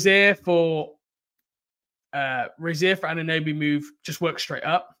the Rozier for Anunoby move just work straight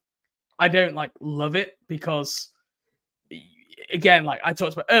up. I don't love it because, again, like I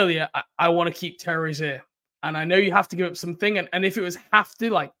talked about earlier, I want to keep Terry Rozier. And I know you have to give up something. And if it was have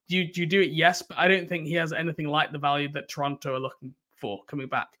to, do you do it? Yes, but I don't think he has anything like the value that Toronto are looking for coming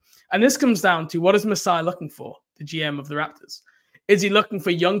back. And this comes down to, what is Masai looking for, the GM of the Raptors? Is he looking for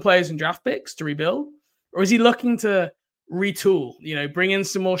young players and draft picks to rebuild? Or is he looking to retool, bring in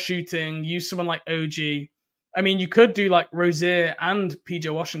some more shooting, use someone like OG? I mean, you could do like Rozier and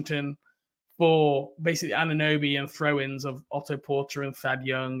PJ Washington for basically Anunoby and throw-ins of Otto Porter and Thad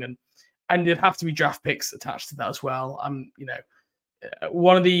Young. And there'd have to be draft picks attached to that as well.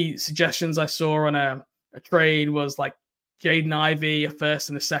 One of the suggestions I saw on a trade was like Jaden Ivey, a first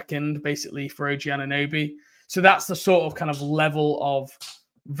and a second, basically for OG Anunoby. So that's the sort of kind of level of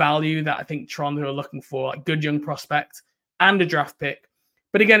value that I think Toronto are looking for, like good young prospect and a draft pick.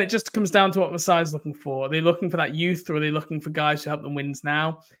 But again, it just comes down to what Masai's looking for. Are they looking for that youth, or are they looking for guys who help them wins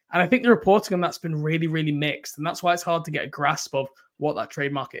now? And I think the reporting on that's been really, really mixed. And that's why it's hard to get a grasp of what that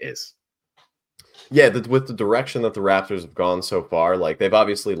trade market is. Yeah, with the direction that the Raptors have gone so far, like they've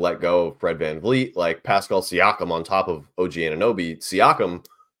obviously let go of Fred VanVleet, like Pascal Siakam on top of OG Anunoby. Siakam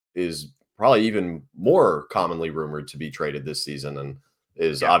is probably even more commonly rumored to be traded this season and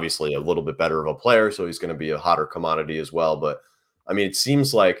is obviously a little bit better of a player, so he's going to be a hotter commodity as well. But I mean, it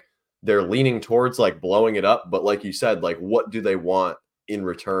seems like they're leaning towards like blowing it up, but like you said, like what do they want in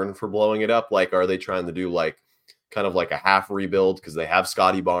return for blowing it up? Like, are they trying to do like kind of like a half rebuild because they have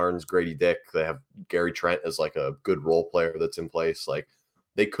Scotty Barnes, Grady Dick, they have Gary Trent as like a good role player that's in place? Like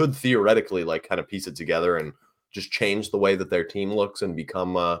they could theoretically like kind of piece it together and just change the way that their team looks and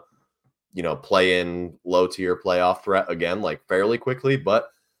become play in low tier playoff threat again, like fairly quickly. But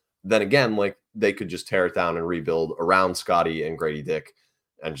then again, like they could just tear it down and rebuild around Scotty and Grady Dick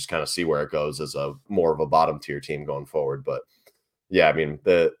and just kind of see where it goes as a more of a bottom tier team going forward. But yeah, I mean,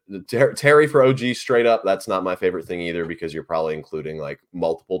 the Terry for OG straight up, that's not my favorite thing either, because you're probably including like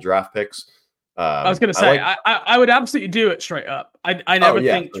multiple draft picks. I was going to say, I would absolutely do it straight up. I never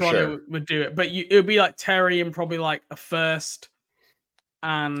think Toronto would do it, but it would be like Terry and probably like a first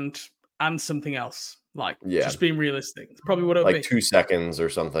and something else. Like, just being realistic. It's probably what it would be. Like 2 seconds or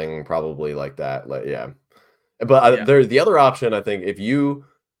something, probably like that. Like, But there's the other option, I think, if you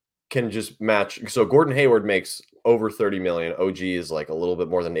can just match. So Gordon Hayward makes over 30 million. OG is like a little bit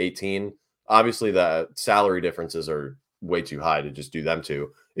more than 18. Obviously, the salary differences are way too high to just do them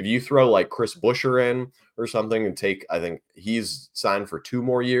two. If you throw like Chris Buescher in or something and take, I think he's signed for 2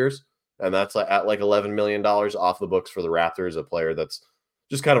 more years, and that's like at like $11 million off the books for the Raptors, a player that's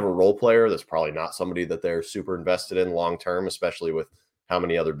just kind of a role player. That's probably not somebody that they're super invested in long term, especially with how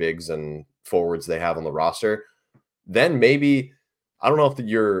many other bigs and forwards they have on the roster. Then maybe, I don't know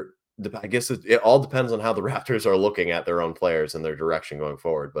if I guess it all depends on how the Raptors are looking at their own players and their direction going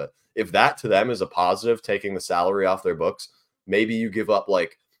forward. But if that to them is a positive, taking the salary off their books, maybe you give up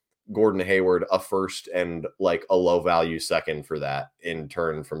like Gordon Hayward a first and like a low value second for that, in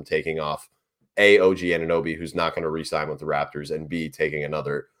turn from taking off OG Anunoby, who's not going to re-sign with the Raptors, and B, taking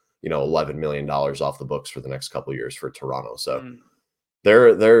another, $11 million off the books for the next couple of years for Toronto. So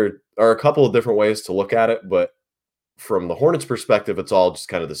there are a couple of different ways to look at it, but from the Hornets' perspective, it's all just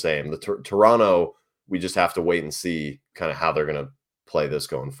kind of the same. The Toronto, we just have to wait and see kind of how they're going to play this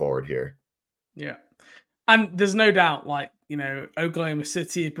going forward here. Yeah. And there's no doubt, like, Oklahoma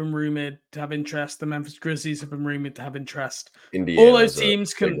City have been rumored to have interest. The Memphis Grizzlies have been rumored to have interest. Indiana, all those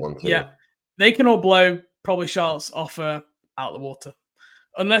teams can, they can all blow probably Charlotte's offer out the water.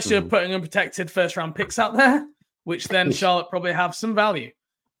 Unless you're putting unprotected first-round picks out there, which then Charlotte probably have some value.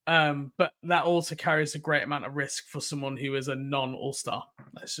 But that also carries a great amount of risk for someone who is a non-all-star.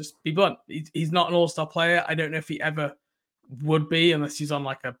 Let's just be blunt. He's not an all-star player. I don't know if he ever would be unless he's on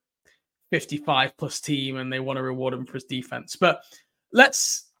like a 55-plus team and they want to reward him for his defense. But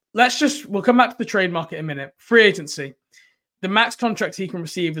we'll come back to the trade market in a minute. Free agency. The max contract he can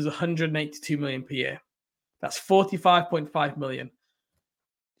receive is $182 million per year. That's $45.5 million.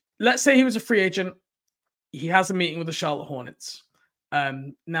 Let's say he was a free agent. He has a meeting with the Charlotte Hornets.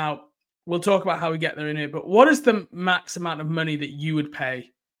 Now, we'll talk about how we get there in here, but what is the max amount of money that you would pay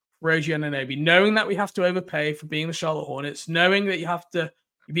for OG Anunoby, knowing that we have to overpay for being the Charlotte Hornets, knowing that you have to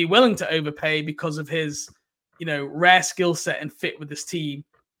be willing to overpay because of his, rare skill set and fit with this team?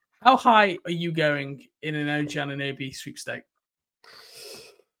 How high are you going in an OG Anunoby sweepstake?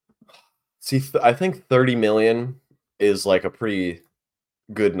 See, I think 30 million is like a pretty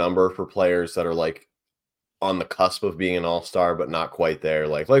good number for players that are like on the cusp of being an all-star, but not quite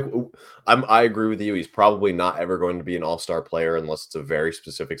there. I agree with you. He's probably not ever going to be an all-star player unless it's a very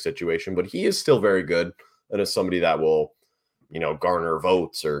specific situation, but he is still very good and is somebody that will, garner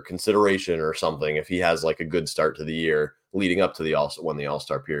votes or consideration or something if he has like a good start to the year leading up to when the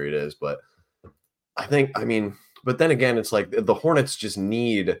all-star period is. But but then again, it's like the Hornets just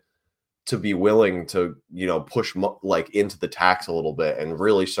need to be willing to, push into the tax a little bit and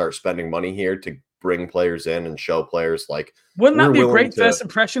really start spending money here to bring players in and show players like. Wouldn't that be a great first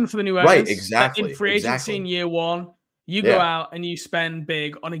impression for the new owners? Right, exactly. In free agency in year one, you go out and you spend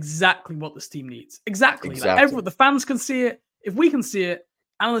big on exactly what this team needs. Exactly. Like the fans can see it. If we can see it,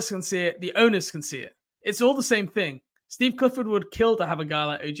 analysts can see it, the owners can see it. It's all the same thing. Steve Clifford would kill to have a guy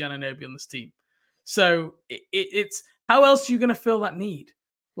like OG Anunoby on this team. So it's how else are you going to fill that need?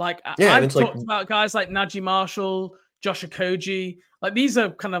 Like I've talked about guys like Najee Marshall, Josh Okogie. Like these are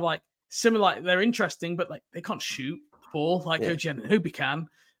kind of like similar. Like they're interesting, but like they can't shoot the ball like OG Anunoby can.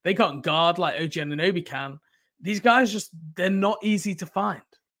 They can't guard like OG Anunoby can. These guys they're not easy to find.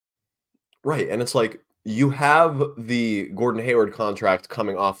 Right, and it's like you have the Gordon Hayward contract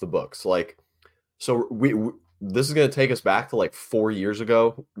coming off the books. Like, so this is going to take us back to like 4 years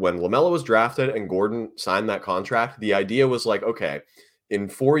ago when LaMelo was drafted and Gordon signed that contract. The idea was like, okay, in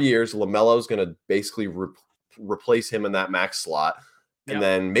 4 years, LaMelo is going to basically replace him in that max slot. And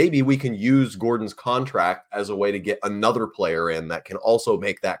then maybe we can use Gordon's contract as a way to get another player in that can also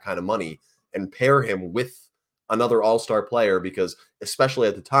make that kind of money and pair him with another all-star player, because especially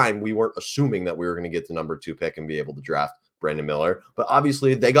at the time, we weren't assuming that we were going to get the number 2 pick and be able to draft Brandon Miller. But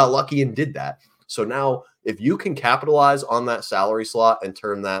obviously they got lucky and did that. So now if you can capitalize on that salary slot and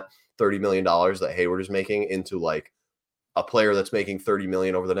turn that $30 million that Hayward is making into like a player that's making $30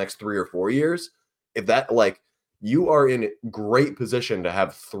 million over the next 3 or 4 years, if that you are in great position to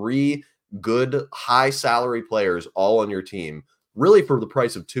have 3 good high salary players all on your team, really for the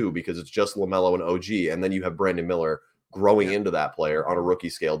price of 2, because it's just LaMelo and OG. And then you have Brandon Miller growing into that player on a rookie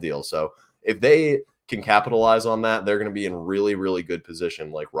scale deal. So if they can capitalize on that, they're going to be in really, really good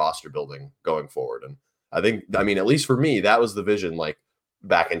position, like roster building going forward. And at least for me, that was the vision, like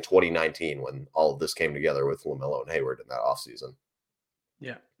back in 2019 when all of this came together with LaMelo and Hayward in that offseason.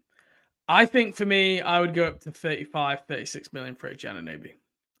 Yeah. I think for me, I would go up to 36 million for OG Anunoby.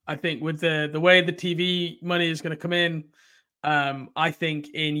 I think with the way the TV money is going to come in, I think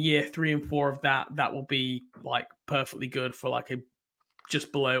in year 3 and 4 of that will be like perfectly good for like a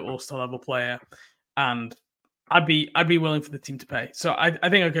just below all-star level player. And I'd be willing for the team to pay. So I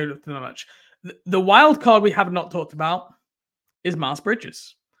think I'd go up to that much. The wild card we have not talked about is Miles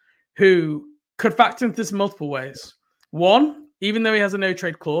Bridges, who could factor into this in multiple ways. One, even though he has a no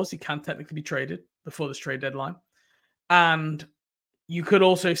trade clause, he can technically be traded before this trade deadline. And you could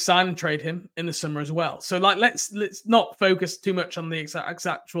also sign and trade him in the summer as well. So like, let's not focus too much on the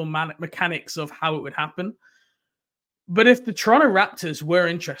actual mechanics of how it would happen. But if the Toronto Raptors were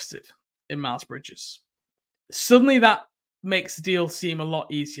interested in Miles Bridges, suddenly that makes the deal seem a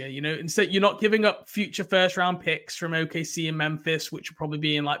lot easier. Instead, you're not giving up future first round picks from OKC and Memphis, which will probably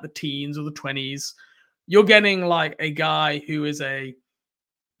be in like the teens or the 20s. You're getting like a guy who is a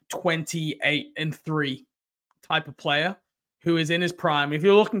 28-3 type of player who is in his prime. If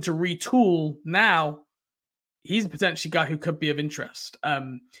you're looking to retool now, he's potentially a guy who could be of interest.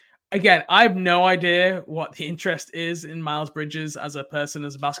 Again, I have no idea what the interest is in Miles Bridges as a person,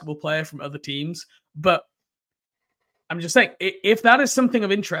 as a basketball player from other teams. But I'm just saying, if that is something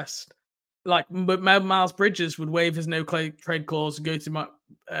of interest, like Miles Bridges would waive his no trade clause and go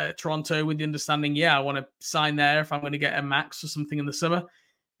to Toronto with the understanding, I want to sign there if I'm going to get a max or something in the summer.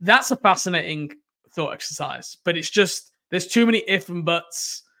 That's a fascinating thought exercise. But it's just, there's too many if and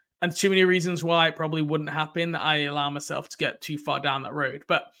buts and too many reasons why it probably wouldn't happen that I allow myself to get too far down that road.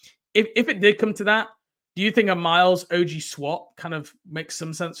 But if it did come to that, do you think a Miles OG swap kind of makes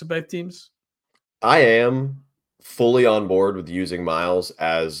some sense for both teams? I am fully on board with using Miles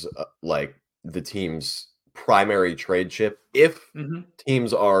as like the team's primary trade chip if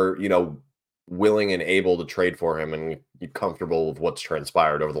teams are, willing and able to trade for him and be comfortable with what's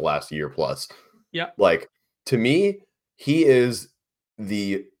transpired over the last year plus. Yeah. Like, to me, he is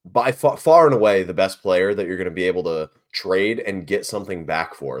by far and away the best player that you're going to be able to trade and get something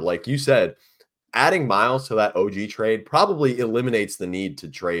back for. Like you said, adding Miles to that OG trade probably eliminates the need to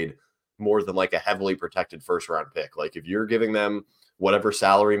trade more than like a heavily protected first round pick. Like if you're giving them whatever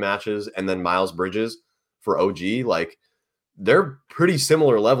salary matches and then Miles Bridges for OG, like they're pretty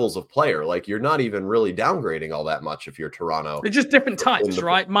similar levels of player. Like you're not even really downgrading all that much if you're Toronto. They're just different types,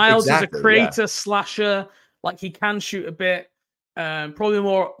 right? Miles is a creator, slasher, like he can shoot a bit, probably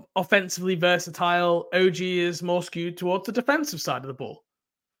more offensively versatile. OG is more skewed towards the defensive side of the ball.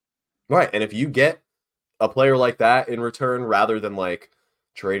 Right. And if you get a player like that in return, rather than like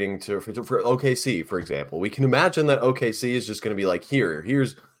trading for OKC, for example, we can imagine that OKC is just going to be like,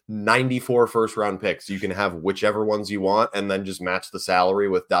 here's 94 first round picks. You can have whichever ones you want and then just match the salary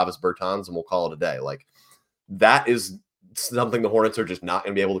with Davis Bertans and we'll call it a day. Like that is something the Hornets are just not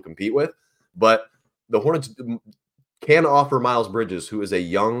going to be able to compete with. But the Hornets can offer Miles Bridges, who is a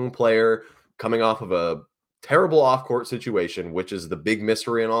young player coming off of a terrible off-court situation, which is the big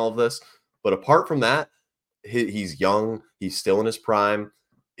mystery in all of this. But apart from that, he's young. He's still in his prime.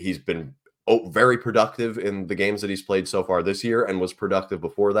 He's been very productive in the games that he's played so far this year and was productive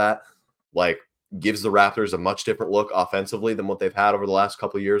before that. Like, gives the Raptors a much different look offensively than what they've had over the last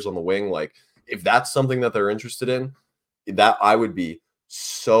couple of years on the wing. Like, if that's something that they're interested in, that I would be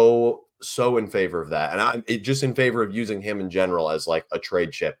so in favor of that. And I'm just in favor of using him in general as like a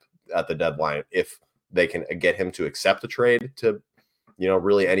trade chip at the deadline if they can get him to accept a trade to,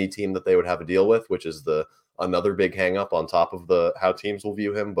 really any team that they would have a deal with, which is another big hang up on top of how teams will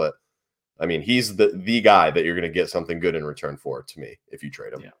view him. But I mean, he's the guy that you're going to get something good in return for, to me, if you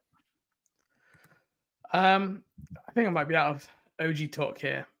trade him. Yeah. I think I might be out of OG talk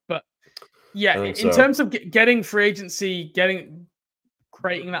here, but yeah, in terms of getting free agency,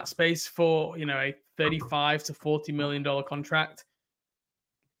 creating that space for, a $35 to $40 million contract,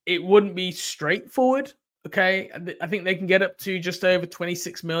 it wouldn't be straightforward. Okay. I think they can get up to just over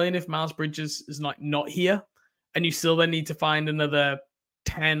 26 million if Miles Bridges is not here. And you still then need to find another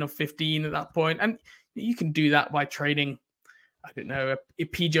 10 or 15 at that point. And you can do that by trading, I don't know, a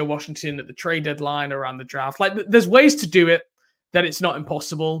PJ Washington at the trade deadline or around the draft. Like there's ways to do it that it's not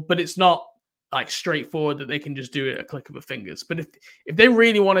impossible, but it's not like straightforward that they can just do it at a click of a fingers. But if they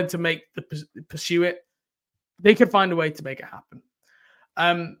really wanted to pursue it, they could find a way to make it happen.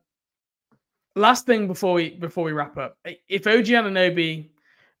 Last thing before we wrap up, if OG Anunoby,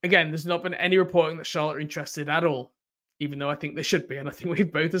 again, there's not been any reporting that Charlotte are interested at all, even though I think they should be, and I think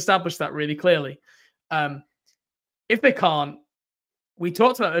we've both established that really clearly. If they can't, we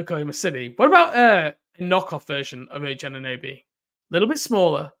talked about Oklahoma City. What about a knockoff version of OG Anunoby? A little bit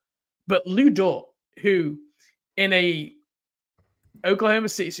smaller, but Lou Dort, who in a Oklahoma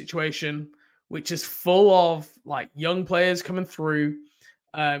City situation, which is full of like young players coming through.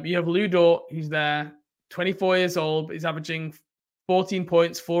 You have Lou Dort, who's there, 24 years old. He's averaging 14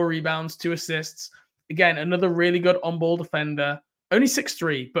 points, 4 rebounds, 2 assists. Again, another really good on-ball defender. Only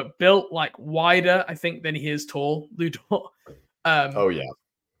 6'3", but built like wider, I think, than he is tall. Lou Dort. Oh, yeah.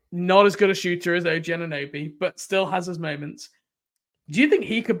 Not as good a shooter as OG Anunoby, but still has his moments. Do you think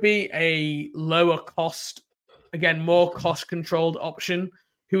he could be a lower cost, again, more cost-controlled option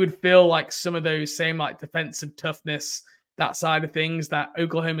who would feel like some of those same like defensive toughness, that side of things, that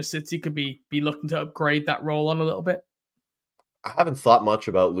Oklahoma City could be looking to upgrade that role on a little bit? I haven't thought much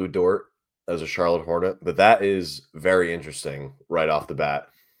about Lou Dort as a Charlotte Hornet, but that is very interesting right off the bat.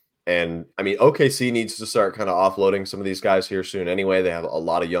 And I mean, OKC needs to start kind of offloading some of these guys here soon anyway. They have a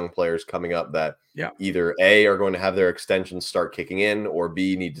lot of young players coming up that either A, are going to have their extensions start kicking in, or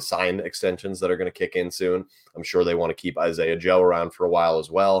B, need to sign extensions that are going to kick in soon. I'm sure they want to keep Isaiah Joe around for a while as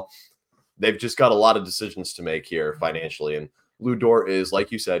well. They've just got a lot of decisions to make here financially. And Lou Dort is,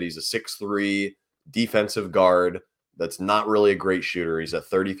 like you said, he's a 6'3" defensive guard that's not really a great shooter. He's at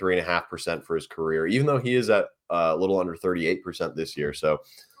 33.5% for his career, even though he is at a little under 38% this year. So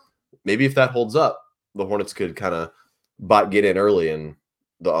maybe if that holds up, the Hornets could kind of get in early on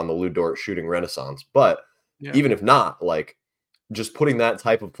the Lou Dort shooting renaissance. But even if not, like just putting that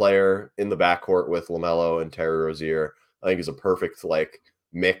type of player in the backcourt with LaMelo and Terry Rozier, I think is a perfect like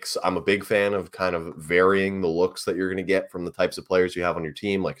mix. I'm a big fan of kind of varying the looks that you're going to get from the types of players you have on your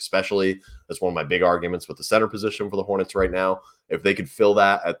team. Like, especially, that's one of my big arguments with the center position for the Hornets right now. If they could fill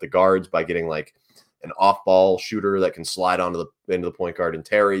that at the guards by getting like an off-ball shooter that can slide into the point guard and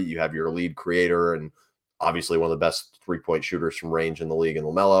Terry, you have your lead creator and obviously one of the best three-point shooters from range in the league in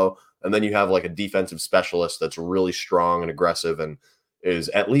LaMelo. And then you have like a defensive specialist that's really strong and aggressive and is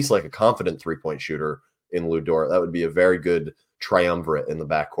at least like a confident three-point shooter in Lu Dort. That would be a very good triumvirate in the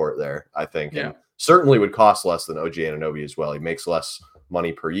backcourt there, I think. Yeah. And certainly would cost less than OG Anunoby as well. He makes less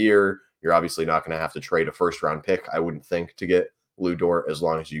money per year. You're obviously not going to have to trade a first-round pick, I wouldn't think, to get Lu Dort, as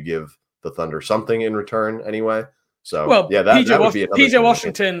long as you give the Thunder something in return anyway. So, that would be PJ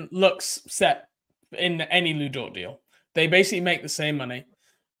Washington looks set in any Lu Dort deal. They basically make the same money.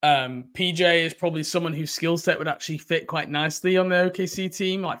 PJ is probably someone whose skill set would actually fit quite nicely on the OKC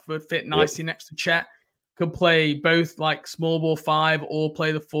team, like would fit nicely next to Chet. Could play both like small ball 5 or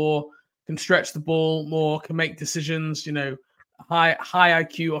play the 4, can stretch the ball more, can make decisions, high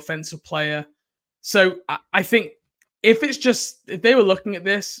IQ offensive player. So I think if they were looking at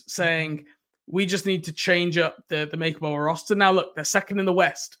this saying, we just need to change up the makeup of our roster. Now, look, they're second in the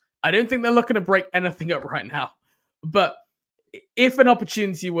West. I don't think they're looking to break anything up right now. But if an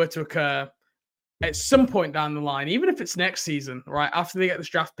opportunity were to occur at some point down the line, even if it's next season, right, after they get this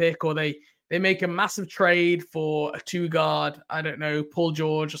draft pick or they make a massive trade for a 2-guard, I don't know, Paul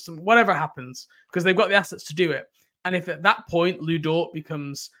George or something, whatever happens, because they've got the assets to do it. And if at that point Lu Dort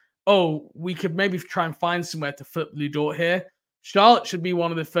becomes, we could maybe try and find somewhere to flip Lu Dort here, Charlotte should be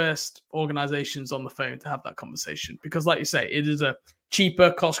one of the first organizations on the phone to have that conversation. Because like you say, it is a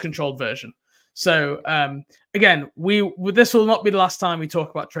cheaper, cost-controlled version. So, again, this will not be the last time we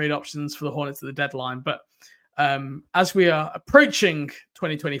talk about trade options for the Hornets at the deadline, but as we are approaching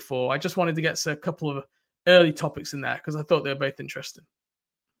 2024, I just wanted to get a couple of early topics in there because I thought they were both interesting.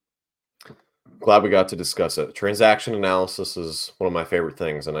 Glad we got to discuss it. Transaction analysis is one of my favorite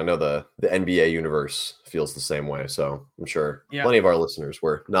things, and I know the NBA universe feels the same way, so I'm sure plenty of our listeners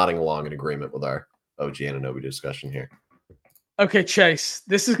were nodding along in agreement with our OG Anunoby discussion here. Okay, Chase,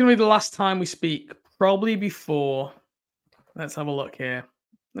 this is going to be the last time we speak, probably before, let's have a look here.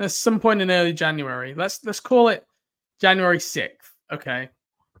 There's some point in early January. Let's call it January 6th. Okay.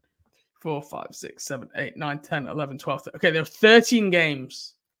 4, 5, 6, 7, 8, 9, 10, 11, 12. Okay, there are 13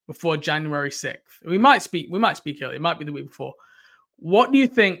 games before January 6th. We might speak early. It might be the week before. What do you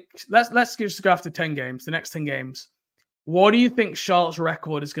think? Let's just go after 10 games, the next 10 games. What do you think Charlotte's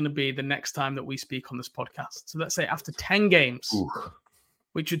record is going to be the next time that we speak on this podcast? So let's say after 10 games,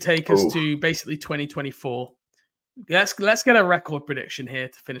 which would take us to basically 2024. Let's get a record prediction here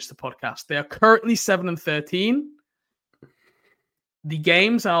to finish the podcast. They are currently 7-13. The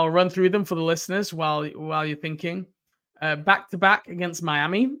games, I'll run through them for the listeners while you're thinking. Back-to-back against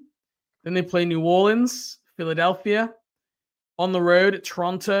Miami. Then they play New Orleans, Philadelphia, on the road at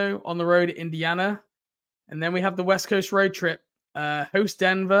Toronto, on the road at Indiana. And then we have the West Coast road trip. Host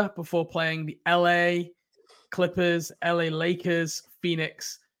Denver before playing the LA Clippers, LA Lakers,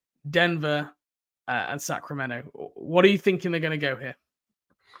 Phoenix, Denver, and Sacramento. What are you thinking they're going to go here?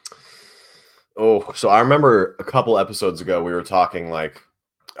 So I remember a couple episodes ago we were talking like,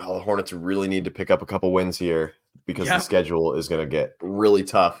 the Hornets really need to pick up a couple wins here because the schedule is going to get really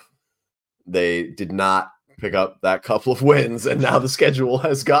tough. They did not pick up that couple of wins, and now the schedule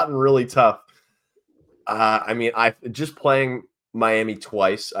has gotten really tough. I just playing Miami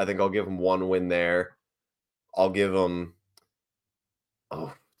twice. I think I'll give them one win there. I'll give them.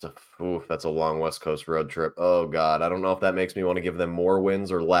 That's a long West Coast road trip. Oh God, I don't know if that makes me want to give them more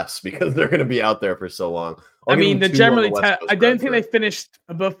wins or less because they're going to be out there for so long. They're generally. I don't think they finished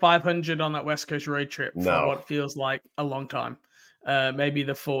above 500 on that West Coast road trip for what feels like a long time. Maybe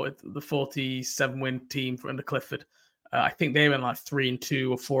the 47-win team under Clifford. I think they went like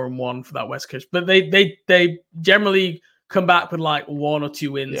 3-2 or 4-1 for that West Coast, but they generally come back with like 1 or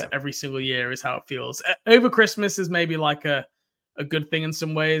 2 wins every single year. Is how it feels. Over Christmas is maybe like a good thing in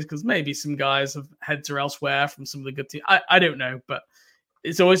some ways because maybe some guys have heads are elsewhere from some of the good teams. I don't know, but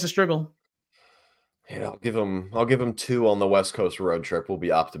it's always a struggle. Yeah, I'll give them 2 on the West Coast road trip. We'll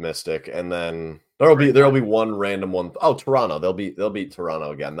be optimistic, and then there'll be one random one. Oh, Toronto. They'll beat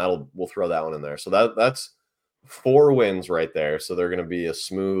Toronto again. We'll throw that one in there. So that's 4 wins right there. So they're going to be a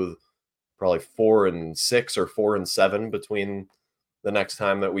smooth, probably 4-6 or 4-7 between the next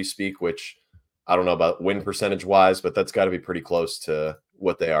time that we speak, which I don't know about win percentage wise, but that's got to be pretty close to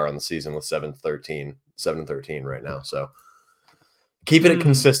what they are on the season with 7-13 right now. So keeping it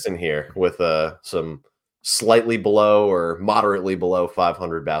consistent here with some slightly below or moderately below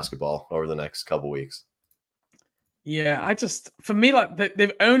 500 basketball over the next couple weeks. Yeah, for me, like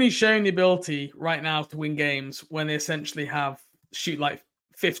they've only shown the ability right now to win games when they essentially shoot like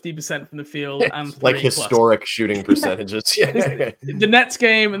 50% from the field and like 3+. historic shooting percentages. Yeah. The Nets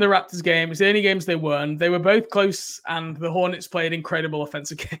game and the Raptors game is the only games they won. They were both close, and the Hornets played incredible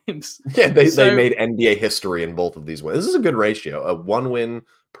offensive games. Yeah, they made NBA history in bost of these wins. This is a good ratio, a 1 win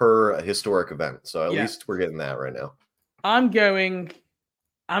per historic event. So at least we're getting that right now. I'm just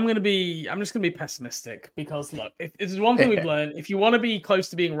gonna be pessimistic because look, if there's one thing we've learned, if you want to be close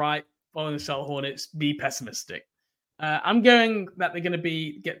to being right following the Charlotte Hornets, be pessimistic. I'm going that they're going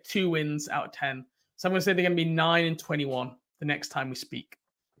to get 2 wins out of 10. So I'm going to say they're going to be 9-21 the next time we speak.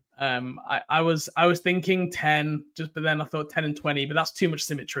 I was thinking 10, but then I thought 10-20, but that's too much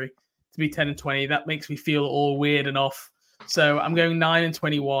symmetry to be 10-20. That makes me feel all weird and off. So I'm going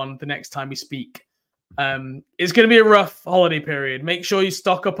 9-21 the next time we speak. It's going to be a rough holiday period. Make sure you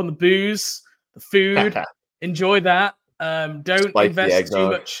stock up on the booze, the food, enjoy that. Don't invest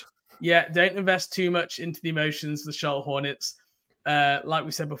too much. Yeah, don't invest too much into the emotions of the Charlotte Hornets. Like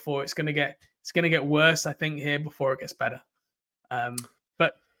we said before, it's gonna get worse, I think, here before it gets better.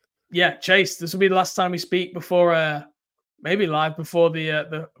 But yeah, Chase, this will be the last time we speak before maybe live before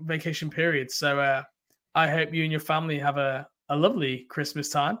the vacation period. So I hope you and your family have a lovely Christmas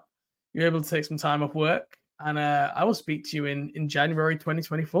time. You're able to take some time off work, and I will speak to you in January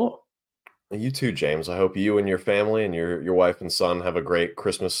 2024. You too, James. I hope you and your family and your wife and son have a great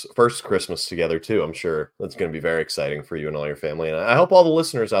first Christmas together too. I'm sure that's going to be very exciting for you and all your family. And I hope all the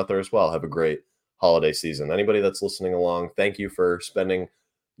listeners out there as well have a great holiday season. Anybody that's listening along, thank you for spending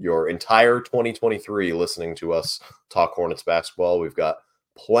your entire 2023 listening to us talk Hornets basketball. We've got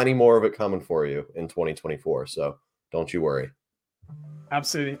plenty more of it coming for you in 2024. So don't you worry.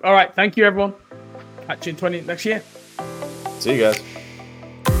 Absolutely. All right. Thank you, everyone. Catch you in next year. See you guys.